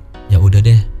kayak gini, ya udah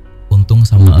deh, untung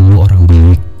sama lu orang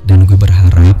baik dan gue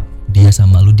berharap dia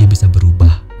sama lu dia bisa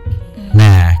berubah.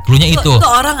 Nah, clue-nya itu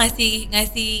orang ngasih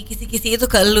kisi-kisi itu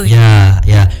ke lu ya.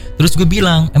 Terus gue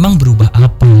bilang, emang berubah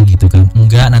apa gitu kan?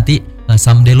 Enggak, nanti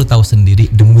someday lu tahu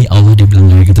sendiri, demi Allah dia bilang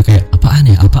kayak gitu, kayak apaan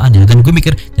ya? Dan gue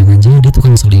mikir, jangan-jangan dia tuh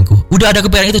kan selingkuh. Udah ada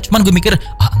kepikiran itu, cuman gue mikir,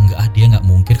 dia nggak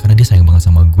mungkin karena dia sayang banget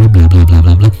sama gue, bla bla bla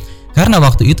bla bla. Karena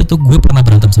waktu itu tuh gue pernah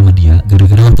berantem sama dia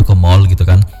gara-gara waktu ke mall gitu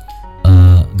kan.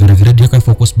 Gara-gara dia kayak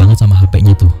fokus banget sama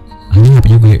HP-nya tuh. Akhirnya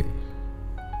HP-nya gue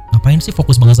ngapain sih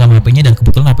fokus banget sama HP-nya, dan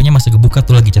kebetulan HP-nya masih kebuka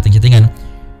tuh, lagi chatting-chattingan.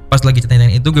 Pas lagi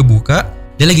chatting-chattingan itu gue buka,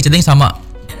 dia lagi chatting sama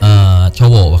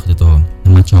cowok waktu itu,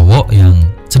 sama cowok yang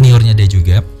seniornya dia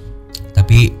juga,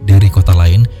 tapi dari kota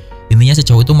lain. Intinya si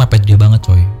cowok itu mepet dia banget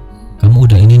coy. Kamu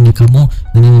udah ini nih,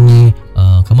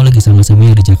 kamu lagi sama-sama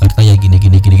di Jakarta ya gini.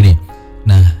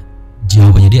 Nah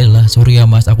jawabannya dia adalah, sorry ya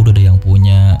mas, aku udah ada yang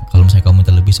punya. Kalau misalnya kamu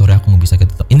minta lebih, sorry aku nggak bisa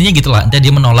ketemu. Intinya gitulah.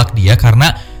 Dia menolak dia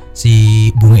karena si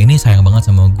bunga ini sayang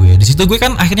banget sama gue. Di situ gue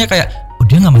kan akhirnya kayak,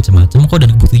 dia nggak macam-macam kok,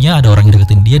 dan buktinya ada orang yang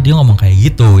deketin dia ngomong kayak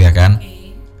gitu ya kan.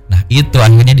 Nah itu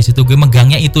akhirnya di situ gue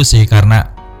megangnya itu sih, karena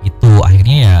itu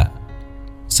akhirnya ya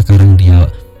sekarang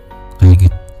dia kayak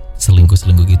gitu,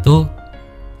 selingkuh gitu.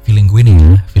 Feeling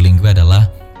gue adalah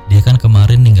dia kan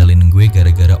kemarin ninggalin gue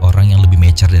gara-gara orang yang lebih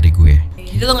mature dari gue.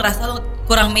 Jadi lo ngerasa lo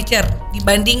kurang mature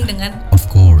dibanding dengan?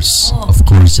 Of course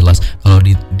jelas. Kalau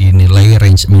dinilai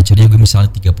range mature-nya gue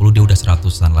misalnya 30, dia udah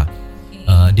 100-an lah.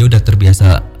 Dia udah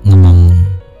terbiasa ngomong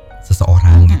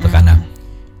seseorang gitu kan. Nah,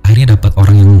 akhirnya dapat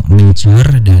orang yang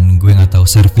mature, dan gue nggak tahu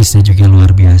servisnya juga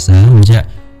luar biasa. Maksudnya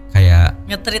kayak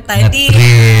nge-treat tadi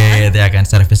ya kan,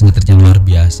 servis nge-treatnya luar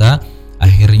biasa.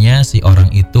 Akhirnya si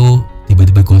orang itu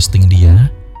tiba-tiba ghosting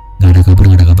dia, nggak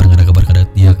ada kabar,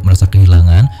 dia merasa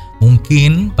kehilangan.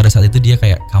 Mungkin pada saat itu dia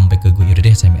kayak comeback ke gue, yaudah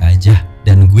deh Semi aja.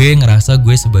 Dan gue ngerasa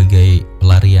gue sebagai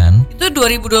pelarian. Itu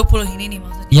 2020 ini nih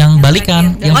maksudnya. Yang balikan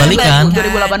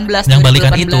 2018. Yang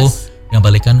balikan itu, yang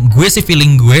balikan. Gue sih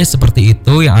feeling gue seperti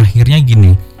itu, yang akhirnya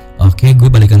gini. Oke, gue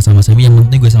balikan sama Semi, yang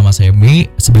penting gue sama Semi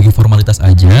sebagai formalitas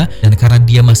aja. Dan karena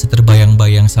dia masih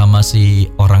terbayang-bayang sama si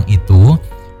orang itu,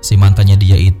 si mantannya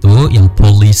dia itu, yang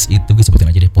polis itu, gue sebutin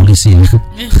aja deh polisi ya.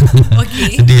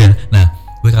 Oke. Dia. Nah,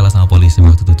 gue kalah sama polisi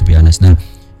waktu itu, to be honest. Nah,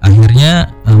 akhirnya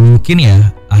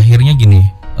akhirnya gini,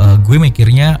 gue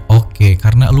mikirnya oke,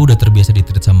 karena lu udah terbiasa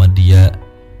ditreat sama dia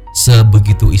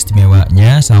sebegitu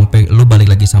istimewanya, sampai lu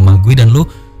balik lagi sama gue dan lu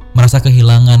merasa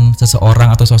kehilangan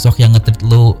seseorang atau sosok yang nge-treat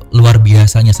lu luar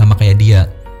biasanya sama kayak dia.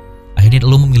 Akhirnya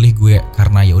lu memilih gue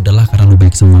karena ya udahlah, karena lu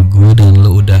baik sama gue dan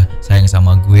lu udah sayang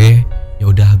sama gue, ya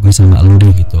udah gue sama lu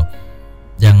deh gitu.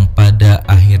 Yang pada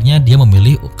akhirnya dia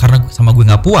memilih, karena sama gue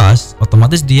nggak puas,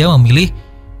 otomatis dia memilih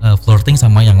flirting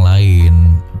sama yang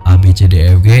lain, A B C D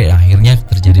E F G. Akhirnya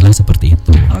terjadilah seperti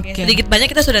itu. Oke. Sedikit banyak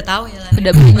kita sudah tahu ya.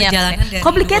 Sudah banyak. Perjalanan dari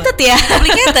Complicated ya.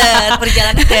 Complicated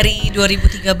perjalanan dari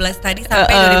 2013 tadi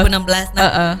sampai 2016.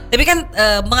 Nah, tapi kan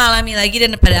mengalami lagi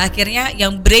dan pada akhirnya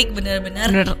yang break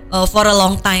benar-benar for a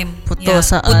long time.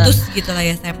 Putus. Ya, putus gitu lah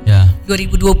ya Sam. Ya.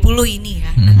 2020 ini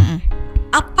ya.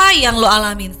 Apa yang lo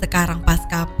alamin sekarang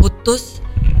pasca putus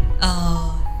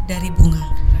dari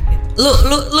Bunga?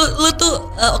 Lu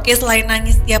tuh oke, selain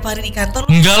nangis tiap hari di kantor,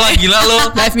 Enggak lah, gila lo.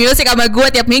 Live music sama gue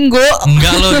tiap minggu.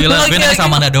 Enggak lo, gila. Gue nangis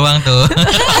sama Anda doang tuh.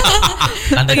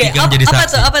 Anda tiga menjadi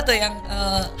saksi. Apa tuh yang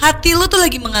hati lu tuh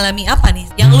lagi mengalami apa nih?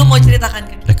 Yang lu mau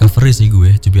ceritakan ke kita? Recovery sih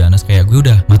gue, to be honest. Kayak gue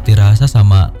udah mati rasa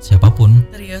sama siapapun.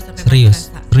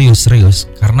 Serius.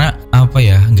 Karena apa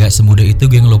ya, nggak semudah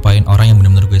itu gue ngelupain orang yang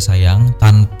benar-benar gue sayang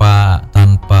tanpa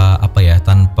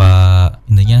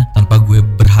intinya tanpa gue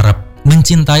berharap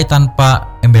mencintai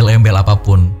tanpa embel-embel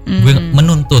apapun. Gue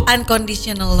menuntut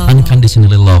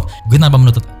unconditionally love. Gue tanpa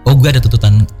menuntut. Gue ada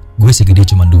tuntutan gue sih, gede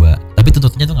cuma 2. Tapi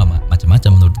tuntutannya tuh nggak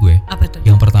macam-macam menurut gue. Apa tuh?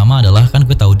 Yang pertama adalah kan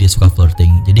gue tahu dia suka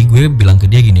flirting. Jadi gue bilang ke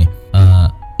dia gini,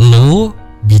 lo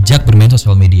bijak bermain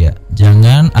sosial media.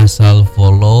 Jangan asal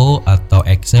follow atau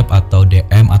accept atau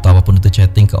DM atau apapun itu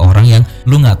chatting ke orang yang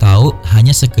lu nggak tahu,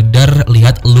 hanya sekedar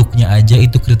lihat looknya aja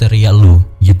itu kriteria lu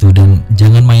gitu. Dan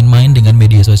jangan main-main dengan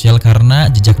media sosial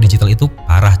karena jejak digital itu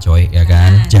parah coy, ya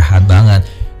kan? Jahat banget.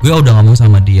 Gue udah ngomong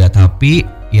sama dia tapi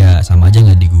ya sama aja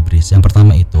nggak digubris. Yang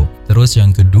pertama itu. Terus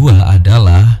yang kedua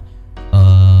adalah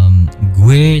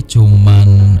gue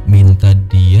cuman minta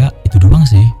dia itu doang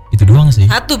sih.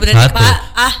 Satu berarti Pak.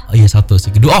 Iya satu sih.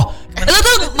 Kedua, lu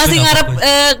tuh masih ngarep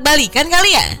balikan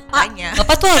kali ya?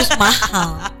 Bapak tuh harus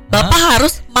mahal. Bapak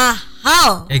harus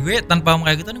mahal. Gue tanpa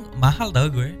kayak gitu mahal tau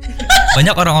gue.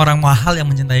 Banyak orang-orang mahal yang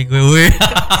mencintai gue.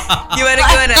 Gimana?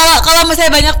 Kalau misalnya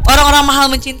banyak orang-orang mahal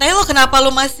mencintai lo, kenapa lo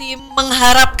masih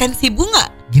mengharapkan si Bunga?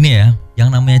 Gini ya,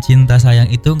 yang namanya cinta sayang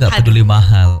itu nggak peduli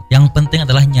mahal. Yang penting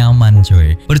adalah nyaman,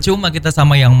 coy. Percuma kita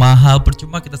sama yang mahal,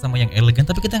 percuma kita sama yang elegan,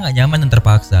 tapi kita nggak nyaman dan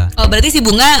terpaksa. Oh, berarti si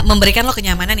Bunga memberikan lo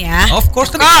kenyamanan ya? Of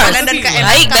course, dan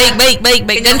keenakan.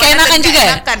 Baik. Dan keenakan juga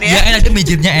ya? Ya enak,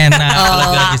 mijitnya enak.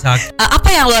 Lagi sakit. Apa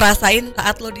yang lo rasain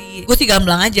saat lo gue sih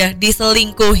gamblang aja,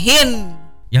 diselingkuhin?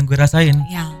 Yang gue rasain,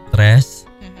 stres,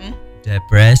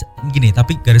 depres. Gini,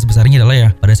 tapi garis besarnya adalah ya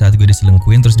pada saat gue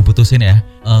diselingkuhin terus diputusin ya,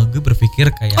 gue berpikir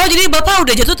kayak, oh jadi bapak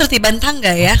udah jatuh tertiban tangga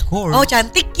ya? Oh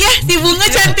cantik ya, si Bunga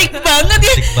cantik banget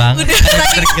ya. Cantik banget,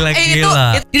 tergila-gila.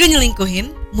 Dia udah nyelingkuhin,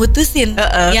 mutusin,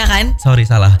 ya kan? Sorry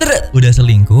salah. Udah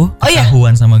selingkuh,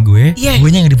 ketahuan sama gue, gue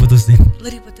nya yang diputusin. Lo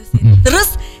diputusin.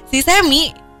 Terus si Semi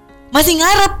masih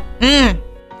ngarep.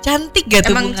 Cantik gak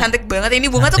tuh? Emang Bunga? Cantik banget. Ini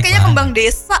Bunga tuh kayaknya kembang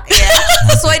desa ya.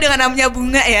 Sesuai dengan namanya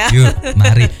Bunga ya. Yuk,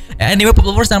 mari. Anyway,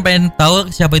 Poplovers yang pengen tahu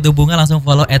siapa itu Bunga langsung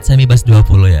follow @semibas20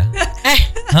 ya.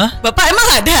 Hah? Bapak emang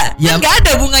ada? Ya, kan gak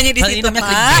ada bunganya di situ, Pak.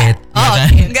 Clickbait, Oh, ya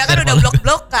kan? Enggak kan udah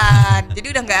blok-blokan. Jadi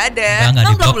udah enggak ada.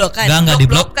 Enggak blok-blokan. Enggak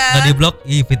di-blok.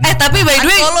 Tapi by the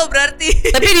way, follow berarti.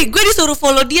 Tapi gue disuruh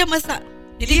follow dia masa.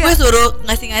 Jadi gue suruh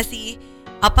ngasih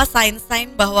apa sign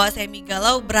bahwa Semi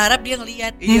galau, berharap dia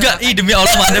ngelihat. Enggak, demi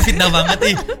Allah, Manda fitnah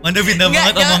banget Manda fitnah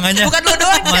banget omongannya. Bukan lo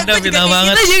doang, Manda fitnah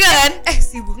banget. Kita juga kan.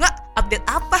 Si Bunga update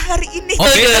apa hari ini? Oh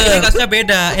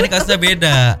beda, ini kasusnya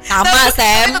beda. Sama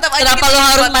Sam. Kenapa lo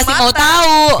harus masih mau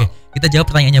tahu? Oke, kita jawab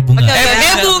pertanyaannya Bunga.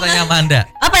 Pertanyaan Manda.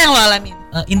 Apa yang lo alamin?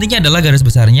 Intinya adalah garis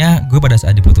besarnya gue pada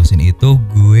saat diputusin itu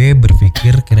gue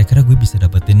berpikir kira-kira gue bisa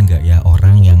dapetin nggak ya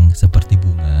orang yang seperti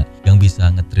Bunga, yang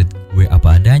bisa nge-treat gue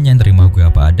apa adanya, nerima gue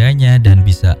apa adanya, dan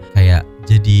bisa kayak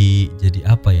jadi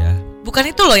apa ya?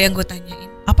 Bukan itu loh yang gue tanyain.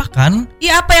 Apa? kan?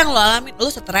 Iya, apa yang lo alami?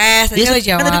 Lo stres, tadi lo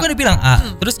jawab. Kan tadi gue udah bilang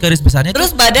terus garis besarnya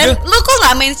terus badan, lo kok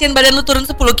gak mention badan lo turun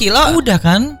 10 kilo? Udah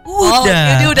kan?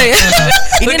 Jadi udah ya.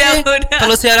 Ini udah.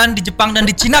 kalau siaran di Jepang dan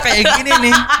di Cina kayak gini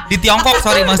nih. Di Tiongkok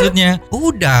maksudnya.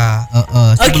 Udah.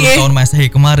 Sebelum tahun Masehi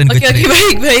kemarin gue cerita.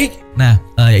 Oke, baik. Nah,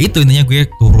 ya itu intinya gue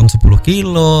turun 10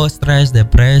 kilo, stres,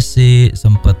 depresi,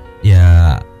 sempet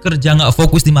ya kerja nggak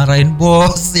fokus dimarahin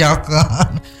bos, ya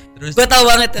kan. Terus gue tahu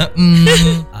banget tuh.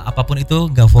 Apapun itu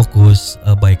nggak fokus,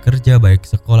 baik kerja, baik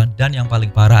sekolah, dan yang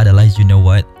paling parah adalah you know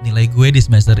what, nilai gue di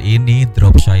semester ini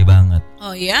drop shy banget.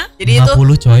 Oh iya? Jadi 50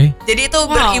 coy. Jadi itu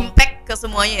berimpact ke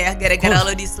semuanya ya, gara-gara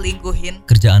lo diselingkuhin.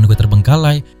 Kerjaan gue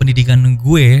terbengkalai, pendidikan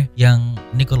gue yang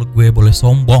ini kalau gue boleh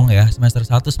sombong ya, semester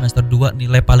 1, semester 2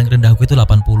 nilai paling rendah gue itu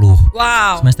 80.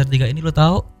 Wow. Semester 3 ini lo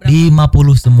tahu 50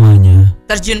 semuanya.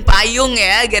 Terjun payung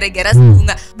ya, gara-gara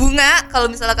bunga. Bunga, kalau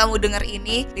misalnya kamu dengar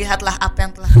ini, lihatlah apa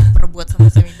yang telah kamu perbuat sama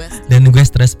Semi Basti. Dan gue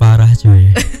stres parah coy.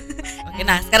 Oke,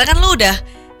 nah sekarang kan lo udah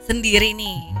sendiri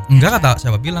nih. Enggak, kata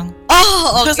siapa bilang?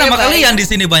 Oh, oke. Sama kalian di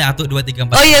sini banyak 1, 2, 3,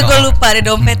 4. Oh iya, gue lupa ada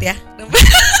dompet ya. Dompet.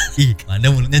 Ih, Anda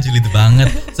mulutnya julid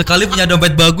banget. Sekali punya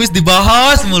dompet bagus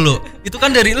dibahas mulu. Itu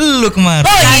kan dari lu kemarin.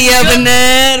 Oh iya,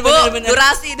 bener.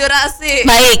 Durasi.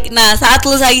 Baik, nah saat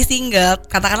lu lagi single,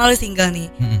 katakanlah lu single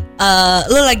nih,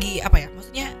 lu lagi apa ya?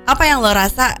 Maksudnya apa yang lo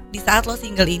rasa di saat lo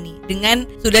single ini dengan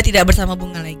sudah tidak bersama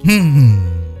Bunga lagi?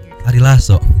 Ari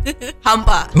Lasso.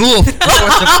 Hampa.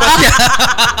 Cepet ya.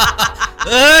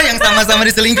 Yang sama-sama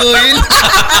diselingkuhin.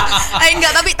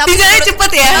 Enggak, tapi Tinggalnya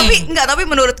cepet ya. Tapi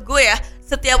menurut gue ya,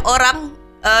 setiap orang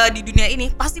di dunia ini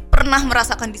pasti pernah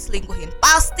merasakan diselingkuhin.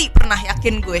 Pasti pernah,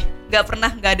 yakin gue. Gak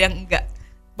ada yang enggak.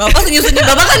 Bapak senyum-senyum,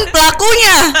 Bapak kan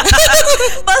pelakunya.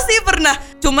 Pasti pernah.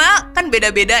 Cuma kan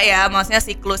beda-beda ya, maksudnya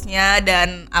siklusnya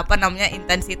dan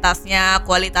intensitasnya,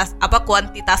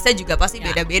 kuantitasnya juga pasti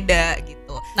beda-beda gitu.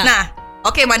 Nah,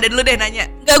 oke, Manda dulu deh nanya.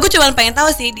 Enggak, gue cuma pengen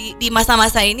tahu sih di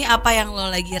masa-masa ini apa yang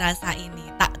lo lagi rasain nih.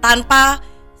 Tanpa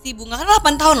si Bunga,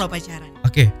 kan 8 tahun lo pacaran.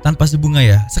 Oke, tanpa si Bunga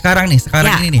ya. Sekarang ini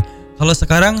nih. Kalau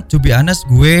sekarang to be honest,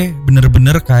 gue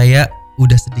bener-bener kayak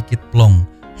udah sedikit plong.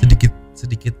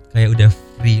 Sedikit kayak udah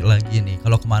free lagi nih.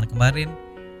 Kalau kemarin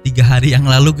 3 hari yang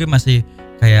lalu gue masih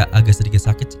kayak agak sedikit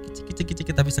sakit,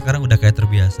 cekit, tapi sekarang udah kayak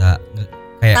terbiasa.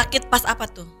 Kayak sakit pas apa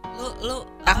tuh? Lu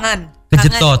tangan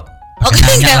kejetot. Oke,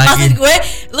 maksud gue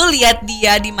lu lihat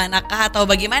dia di manakah atau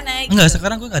bagaimana gitu. Enggak,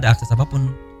 sekarang gue gak ada akses apapun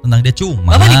tentang dia,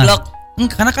 cuma Bapak di blok?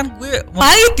 Karena kan gue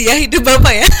pahit ya hidup Bapak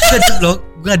ya. Gue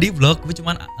gak di blok, gue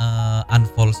cuman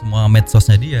unfollow semua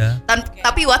medsosnya dia.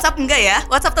 Tapi WhatsApp enggak ya?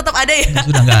 WhatsApp tetap ada ya?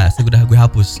 Sudah gue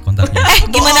hapus kontaknya.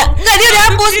 Gimana? Enggak, dia udah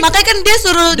hapus. Makanya kan dia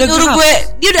nyuruh gue,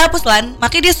 dia udah hapus Lan.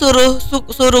 Makanya dia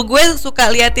suruh gue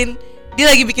suka liatin dia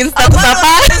lagi bikin status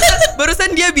apa.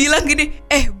 Barusan dia bilang gini,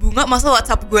 Bunga masa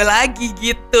WhatsApp gue lagi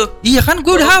gitu. Iya kan,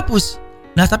 gue udah hapus.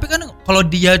 Nah tapi kan kalau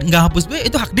dia nggak hapus gue,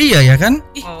 itu hak dia ya kan?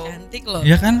 Ih, cantik loh.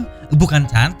 Iya kan? Bukan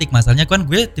cantik, masalahnya kan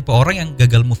gue tipe orang yang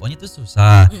gagal move on itu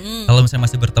susah. Kalau misalnya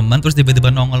masih berteman terus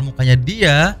tiba-tiba nongol mukanya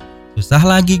dia, susah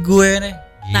lagi gue nih.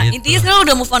 Nah gitu. intinya sekarang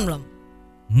udah move on belum?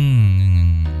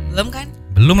 Belum kan?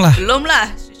 Belum lah.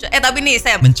 Tapi nih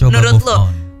Sam, mencoba menurut move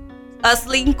lo on.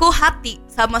 Selingkuh hati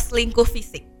sama selingkuh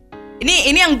fisik,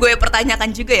 ini yang gue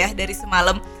pertanyakan juga ya dari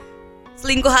semalam.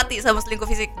 Selingkuh hati sama selingkuh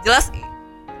fisik, jelas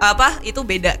itu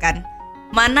beda kan?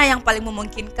 Mana yang paling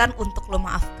memungkinkan untuk lo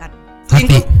maafkan?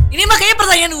 Hati. Ini makanya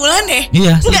pertanyaan Wulan deh.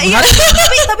 Iya.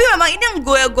 Tapi memang ini yang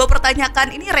gue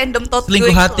pertanyakan, ini random thought gue.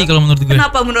 Selingkuh hati kalau menurut gue.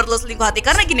 Kenapa menurut lo selingkuh hati?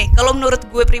 Karena gini, kalau menurut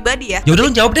gue pribadi ya. Ya udah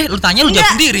lu jawab deh, lu tanya lu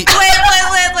jawab sendiri.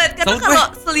 Wait. Karena kalau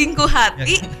selingkuh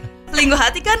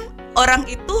hati kan orang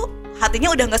itu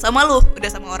hatinya udah nggak sama lu, udah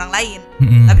sama orang lain.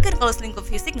 Tapi kan kalau selingkuh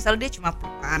fisik, misalnya dia cuma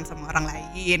pelukan sama orang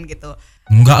lain gitu.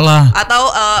 Enggak lah. Atau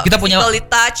kita punya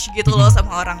touch gitu loh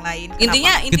sama orang lain.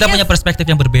 Intinya kita punya perspektif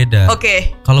yang berbeda.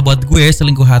 Oke. Kalau buat gue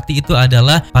selingkuh hati itu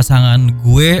adalah pasangan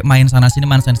gue main sana sini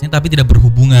tapi tidak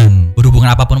berhubungan.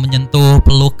 Berhubungan apapun, menyentuh,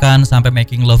 pelukan sampai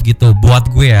making love gitu. Buat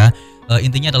gue ya.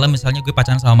 Intinya adalah misalnya gue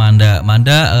pacaran sama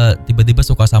Manda tiba-tiba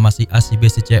suka sama si A, si B,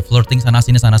 si C, flirting sana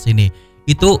sini.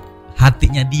 Itu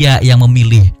hatinya dia yang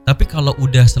memilih. Tapi kalau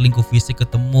udah selingkuh fisik,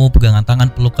 ketemu, pegangan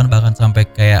tangan, pelukan, bahkan sampai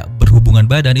kayak berhubungan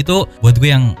badan, itu buat gue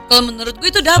yang kalau menurut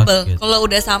gue itu double. Kalau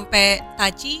udah sampai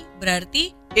touchy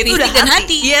berarti itu fisik udah dan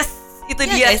hati. Yes, itu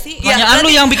ya, dia sih. Pertanyaan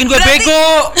lu yang bikin gue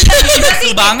bego.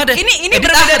 Kesel banget deh. Ini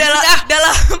berbeda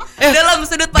dalam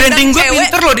sudut pandang branding gue cewek.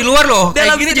 Pinter loh di luar loh.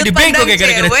 Dalam kayak gini sudut jadi bego pandang kayak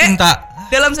gara-gara cewek. cinta.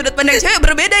 Dalam sudut pandang cewek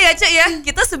berbeda ya Cek ya.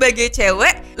 Kita sebagai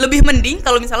cewek lebih mending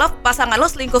kalau misalnya pasangan lo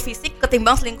selingkuh fisik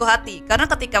ketimbang selingkuh hati. Karena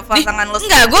ketika pasangan lo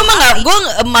enggak, gue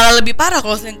malah lebih parah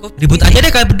kalau selingkuh. Ribut aja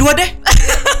deh kalian berdua deh.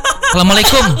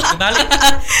 Assalamualaikum. Kembali.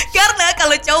 Karena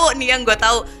kalau cowok nih yang gue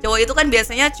tahu, cowok itu kan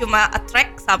biasanya cuma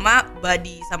attract sama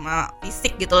body, sama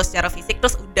fisik gitu loh, secara fisik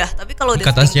terus udah. Tapi kalau udah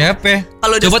Kata siapa?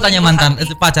 Kalau udah Coba tanya selingkuh mantan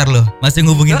hati. pacar lo, masih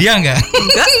ngubungin dia enggak?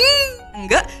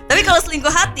 Enggak. Tapi kalau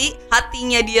selingkuh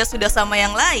hatinya dia sudah sama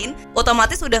yang lain,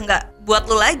 otomatis udah nggak buat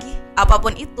lo lagi.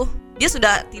 Apapun itu, dia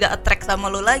sudah tidak attract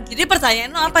sama lo lagi. Jadi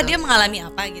pertanyaan lo apa, dia mengalami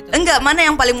apa gitu? Enggak, mana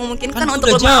yang paling memungkinkan Kan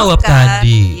untuk udah lo jawab memaafkan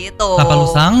tadi. gitu. Apa lu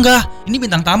sanggah? Ini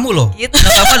bintang tamu loh. Gitu.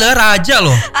 Bintang tamu adalah raja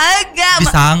loh. Agak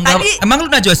Disanggah. tadi Emang lu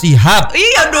Najwa Shihab?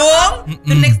 iya dong.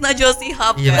 The next Najwa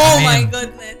Shihab. Iya, kan? Oh Amin. my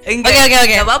goodness. Enggak,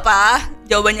 Oke. Gak apa-apa.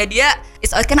 Jawabannya dia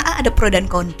karena ada pro dan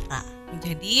kontra.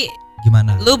 Jadi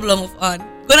Gimana? lu belum move on.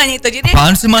 Gue nanya itu aja deh.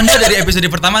 Apaan sih Manda dari episode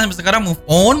pertama sampai sekarang move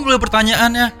on mulai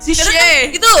pertanyaannya? Si Karena Shay.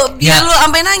 itu biar Ya. lu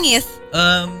sampai nangis.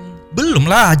 Belum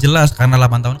lah, jelas karena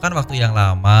 8 tahun kan waktu yang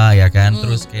lama ya kan.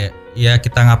 Terus kayak ya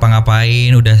kita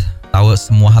ngapa-ngapain udah tahu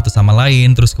semua satu sama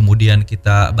lain, terus kemudian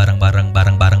kita bareng-bareng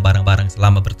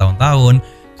selama bertahun-tahun.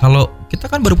 Kalau kita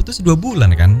kan baru putus 2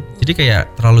 bulan kan. Jadi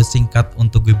kayak terlalu singkat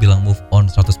untuk gue bilang move on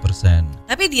 100%.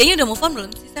 Tapi dianya udah move on belum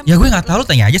sih, Sam? Ya gue nggak tahu,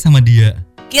 tanya aja sama dia.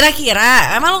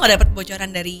 Kira-kira emang lu gak dapet bocoran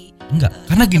dari Enggak,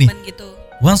 karena gini, temen gitu?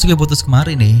 once gue putus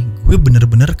kemarin nih, gue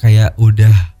bener-bener kayak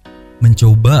udah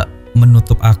mencoba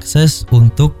menutup akses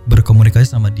untuk berkomunikasi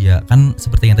sama dia. Kan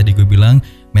seperti yang tadi gue bilang,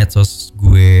 medsos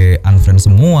gue unfriend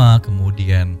semua,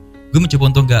 kemudian gue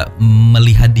mencoba untuk gak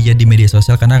melihat dia di media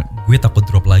sosial karena gue takut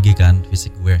drop lagi kan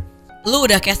fisik gue. Lu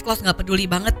udah case close, gak peduli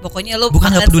banget. Pokoknya lu Bukan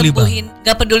akan gak peduli, sembuhin.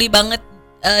 Gak peduli banget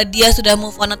dia sudah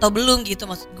move on atau belum gitu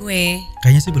maksud gue.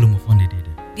 Kayaknya sih belum move on deh dia.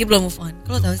 Dia belum move on.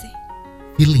 Kok lo tau sih?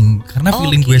 Feeling, karena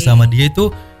feeling gue Oke. sama dia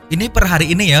itu ini per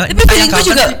hari ini ya. Tapi ini feeling gue kapan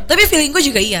juga, sih? tapi feeling gue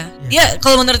juga iya. Dia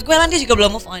kalau menurut gue Lan dia juga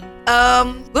belum move on.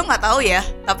 Gue nggak tahu ya.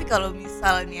 Tapi kalau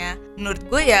misalnya menurut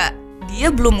gue ya dia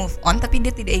belum move on, tapi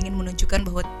dia tidak ingin menunjukkan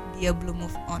bahwa dia belum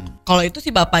move on. Kalau itu si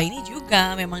bapak ini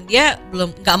juga memang dia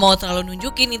belum nggak mau terlalu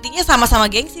nunjukin. Intinya sama-sama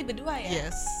gengsi berdua ya.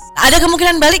 Yes. Ada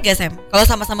kemungkinan balik gak Sam? Kalau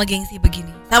sama-sama gengsi begini,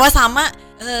 sama-sama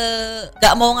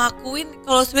nggak mau ngakuin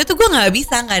kalau sebenarnya tuh gue nggak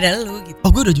bisa, nggak ada lu gitu.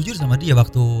 Oh, gue udah jujur sama dia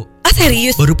waktu Ah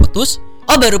serius? baru putus.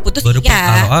 Oh baru putus Baru putus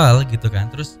ya? awal gitu kan.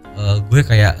 Terus gue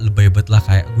kayak lebay bet lah,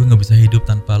 kayak gue nggak bisa hidup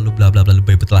tanpa lu, bla bla bla,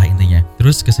 lebay bet lah intinya.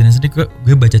 Terus kesini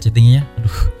gue baca chattingnya,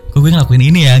 aduh kok gue ngelakuin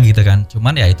ini ya gitu kan.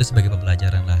 Cuman ya itu sebagai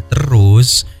pembelajaran lah.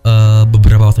 Terus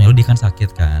beberapa waktu yang lalu dia kan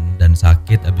sakit kan, dan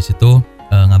sakit abis itu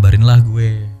ngabarin lah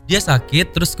gue dia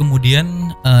sakit. Terus kemudian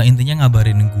intinya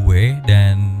ngabarin gue,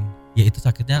 dan ya itu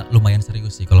sakitnya lumayan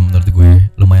serius sih kalau menurut gue,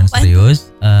 lumayan Apa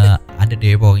serius. Ada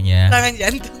deh pokoknya. Serangan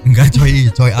jantung. Enggak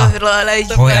coy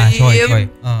Astagfirullahaladzim. coy.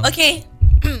 Oke.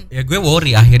 Ya gue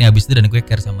worry akhirnya abis itu, dan gue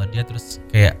care sama dia. Terus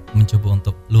kayak mencoba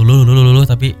untuk lulu,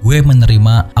 tapi gue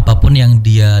menerima apapun yang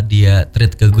dia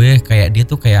treat ke gue, kayak dia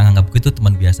tuh kayak nganggap gue tuh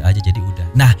teman biasa aja, jadi udah.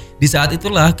 Nah di saat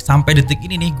itulah sampai detik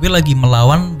ini nih gue lagi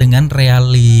melawan dengan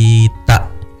realita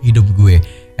hidup gue.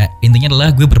 Intinya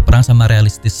adalah gue berperang sama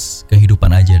realistis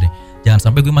kehidupan aja deh. Jangan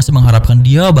sampai gue masih mengharapkan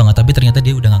dia banget, tapi ternyata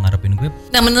dia udah gak ngarepin gue.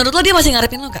 Nah menurut lo dia masih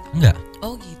ngarepin lo gak? Enggak,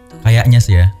 Oh gitu. kayaknya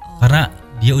sih ya. Karena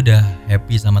dia udah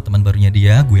happy sama teman barunya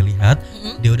dia, gue lihat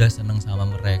dia udah seneng sama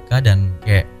mereka, dan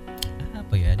kayak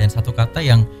apa ya, dan satu kata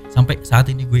yang sampai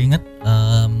saat ini gue inget,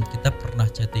 kita pernah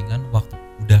chattingan waktu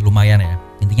udah lumayan ya.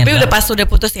 Intinya Tapi adalah, udah pas udah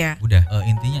putus ya? udah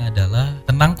intinya adalah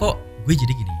tenang kok, gue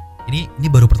jadi gini.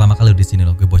 Ini baru pertama kali di sini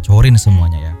loh, gue bocorin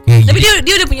semuanya ya. Oke, Tapi jadi,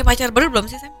 dia udah punya pacar baru belum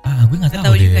sih Sam? gue nggak Nggak tahu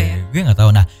tahu deh, juga ya. gue nggak tahu.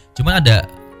 Nah, cuman ada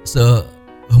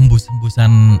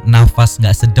hembus-hembusan nafas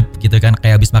nggak sedep gitu kan,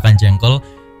 kayak habis makan jengkol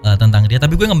tentang dia.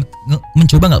 Tapi gue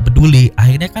mencoba nggak peduli.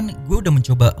 Akhirnya kan gue udah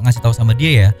mencoba ngasih tahu sama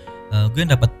dia ya. Gue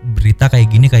dapat berita kayak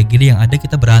gini yang ada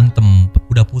kita berantem,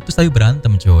 udah putus tapi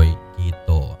berantem coy,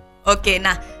 gitu. Oke,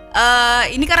 nah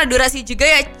ini karena durasi juga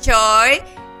ya coy.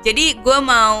 Jadi gue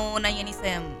mau nanya nih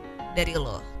Sam, dari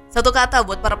lo, satu kata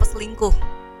buat para peselingkuh.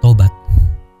 Tobat.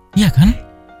 Iya kan?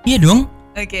 Iya dong.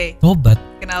 Oke, Tobat.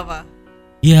 kenapa?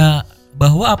 Ya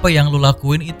bahwa apa yang lu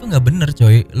lakuin itu nggak bener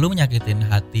coy. Lu nyakitin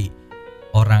hati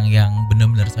orang yang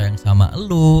bener-bener sayang sama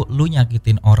lu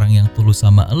nyakitin orang yang tulus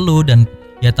sama lu, dan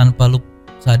ya tanpa lu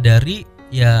sadari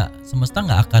ya semesta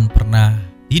nggak akan pernah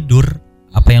tidur.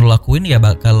 Apa yang lu lakuin ya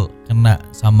bakal kena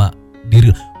sama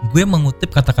diri. Gue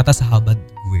mengutip kata-kata sahabat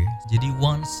gue. Jadi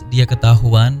once dia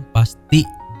ketahuan, pasti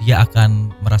dia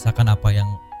akan merasakan apa yang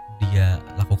dia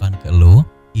lakukan ke lu.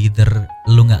 Either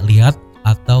lu nggak lihat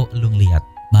atau lu ngelihat.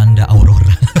 Manda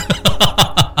Aurora.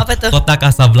 Apa tuh? Kota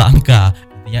Casablanca.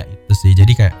 Intinya itu sih.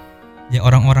 Jadi kayak ya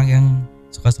orang-orang yang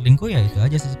suka selingkuh ya itu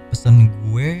aja sih pesan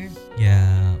gue, ya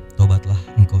tobatlah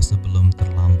engkau sebelum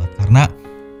terlambat. Karena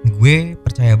gue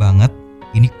percaya banget,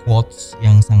 ini quotes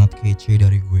yang sangat kece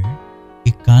dari gue.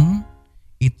 Ikan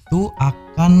itu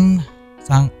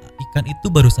sang ikan itu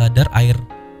baru sadar air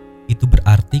itu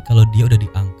berarti kalau dia udah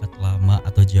diangkat lama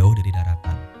atau jauh dari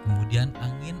daratan. Kemudian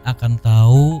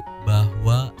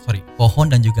pohon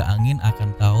dan juga angin akan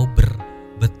tahu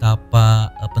betapa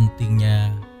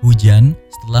pentingnya hujan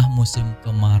setelah musim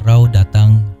kemarau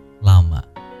datang lama.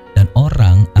 Dan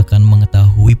orang akan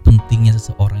mengetahui pentingnya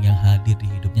seseorang yang hadir di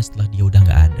hidupnya setelah dia udah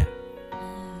gak ada.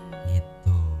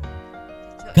 Gitu.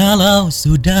 Kalau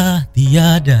sudah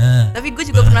tiada. Tapi gue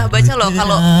juga pernah baca loh,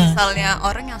 kalau misalnya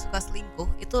orang yang suka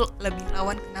selingkuh itu lebih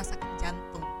rawan kena sakit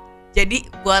jantung. Jadi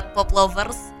buat pop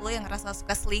lovers, lo yang ngerasa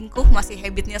suka selingkuh, masih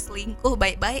habitnya selingkuh,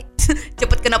 baik-baik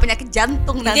cepet kena penyakit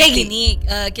jantung nanti. Jadi gini,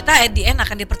 kita at the end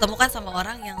akan dipertemukan sama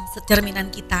orang yang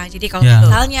secerminan kita. Jadi kalau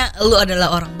misalnya lo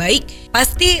adalah orang baik,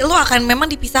 pasti lo akan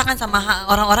memang dipisahkan sama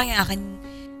orang-orang yang akan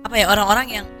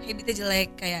orang-orang yang habitnya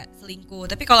jelek kayak selingkuh.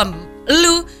 Tapi kalau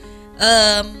lo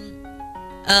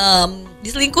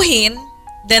diselingkuhin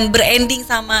dan berending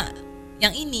sama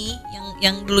yang ini,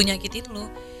 yang dulu nyakitin lu,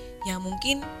 ya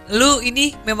mungkin lu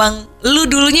ini memang lu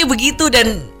dulunya begitu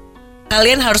dan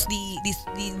kalian harus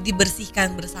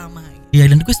dibersihkan bersama. Iya,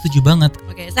 dan gue setuju banget.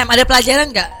 Oke, Sam, ada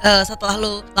pelajaran nggak setelah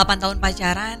lu 8 tahun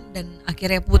pacaran dan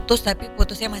akhirnya putus, tapi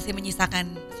putusnya masih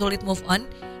menyisakan sulit move on?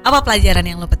 Apa pelajaran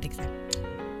yang lu petik, Sam?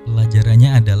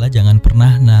 Pelajarannya adalah jangan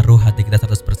pernah naruh hati kita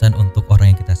 100% untuk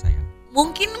orang yang kita sayang.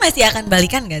 Mungkin masih akan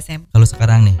balikan gak, Sam? Kalau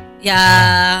sekarang nih? Ya,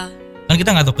 kan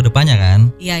kita gak tahu ke depannya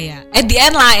kan? Iya. At the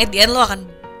end lo akan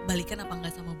balikan apa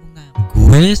enggak sama Bunga?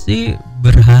 Gue sih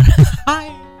berharap.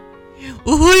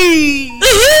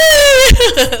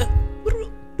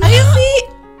 Ayo sih.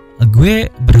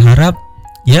 Gue berharap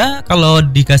ya kalau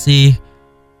dikasih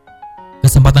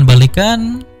kesempatan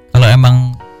balikan, kalau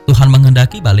emang Tuhan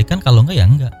menghendaki balikan, kalau enggak ya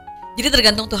enggak. Jadi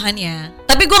tergantung Tuhan ya.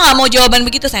 Tapi gue gak mau jawaban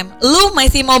begitu, Sam. Lu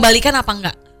masih mau balikan apa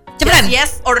enggak? Cepetan.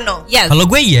 Yes or no? Yes. Kalau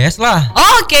gue yes lah.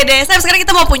 Oke deh, Sam, sekarang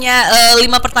kita mau punya 5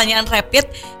 pertanyaan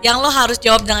rapid yang lo harus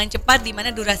jawab dengan cepat, di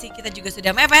mana durasi kita juga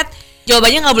sudah mepet.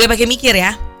 Jawabannya gak boleh pakai mikir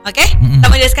ya. Oke?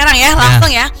 Sama dia sekarang ya, langsung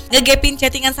ya. Ngegapin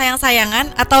chattingan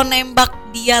sayang-sayangan atau nembak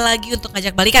dia lagi untuk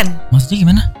ngajak balikan? Maksudnya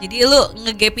gimana? Jadi lu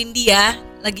ngegapin dia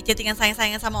lagi chattingan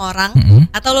sayang-sayangan sama orang,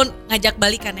 atau lu ngajak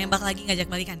balikan, nembak lagi ngajak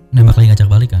balikan? Nembak lagi ngajak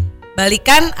balikan.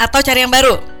 Balikan atau cari yang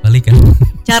baru? Balikan.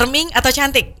 Charming atau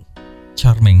cantik?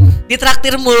 Charming.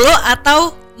 Ditraktir mulu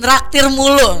atau neraktir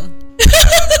mulu?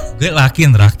 Gue laki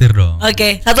neraktir dong.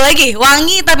 Oke, satu lagi,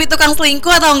 wangi tapi tukang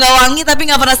selingkuh atau enggak wangi tapi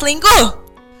enggak pernah selingkuh?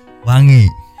 Wangi.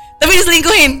 Tapi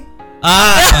diselingkuhin?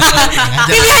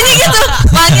 Pilihannya gitu.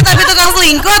 Wangi tapi tukang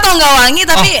selingkuh atau enggak wangi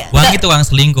tapi wangi tukang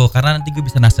selingkuh, karena nanti gue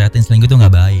bisa nasehatin selingkuh itu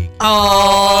enggak baik.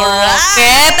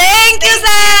 Oke, thank you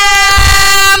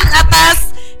Sam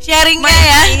atas sharingnya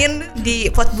ya.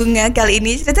 Di pot bunga kali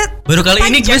ini baru kali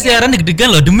ini gue siaran deg-degan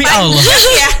loh, demi Allah.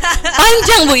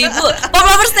 Panjang Bu Ibu. Pop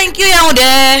lovers, thank you yang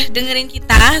udah dengerin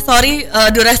kita. Sorry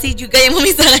durasi juga yang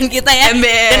memisahkan kita ya.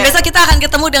 Dan besok kita akan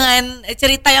ketemu dengan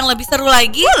cerita yang lebih seru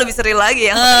lagi. Lebih seru lagi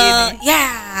yang seperti ini.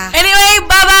 Anyway,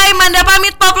 bye bye. Manda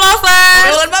pamit Pop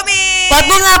lovers. Ulun pamit. Pot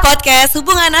Bunga Podcast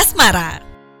Hubungan Asmara.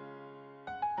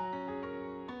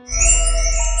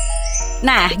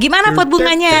 Nah, gimana pot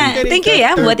bunganya? Thank you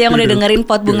ya buat yang udah dengerin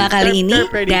pot bunga kali ini.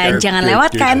 Dan jangan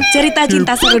lewatkan cerita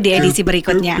cinta seru di edisi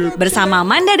berikutnya bersama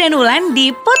Manda dan Ulan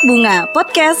di Pot Bunga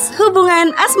Podcast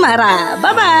Hubungan Asmara.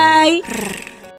 Bye-bye.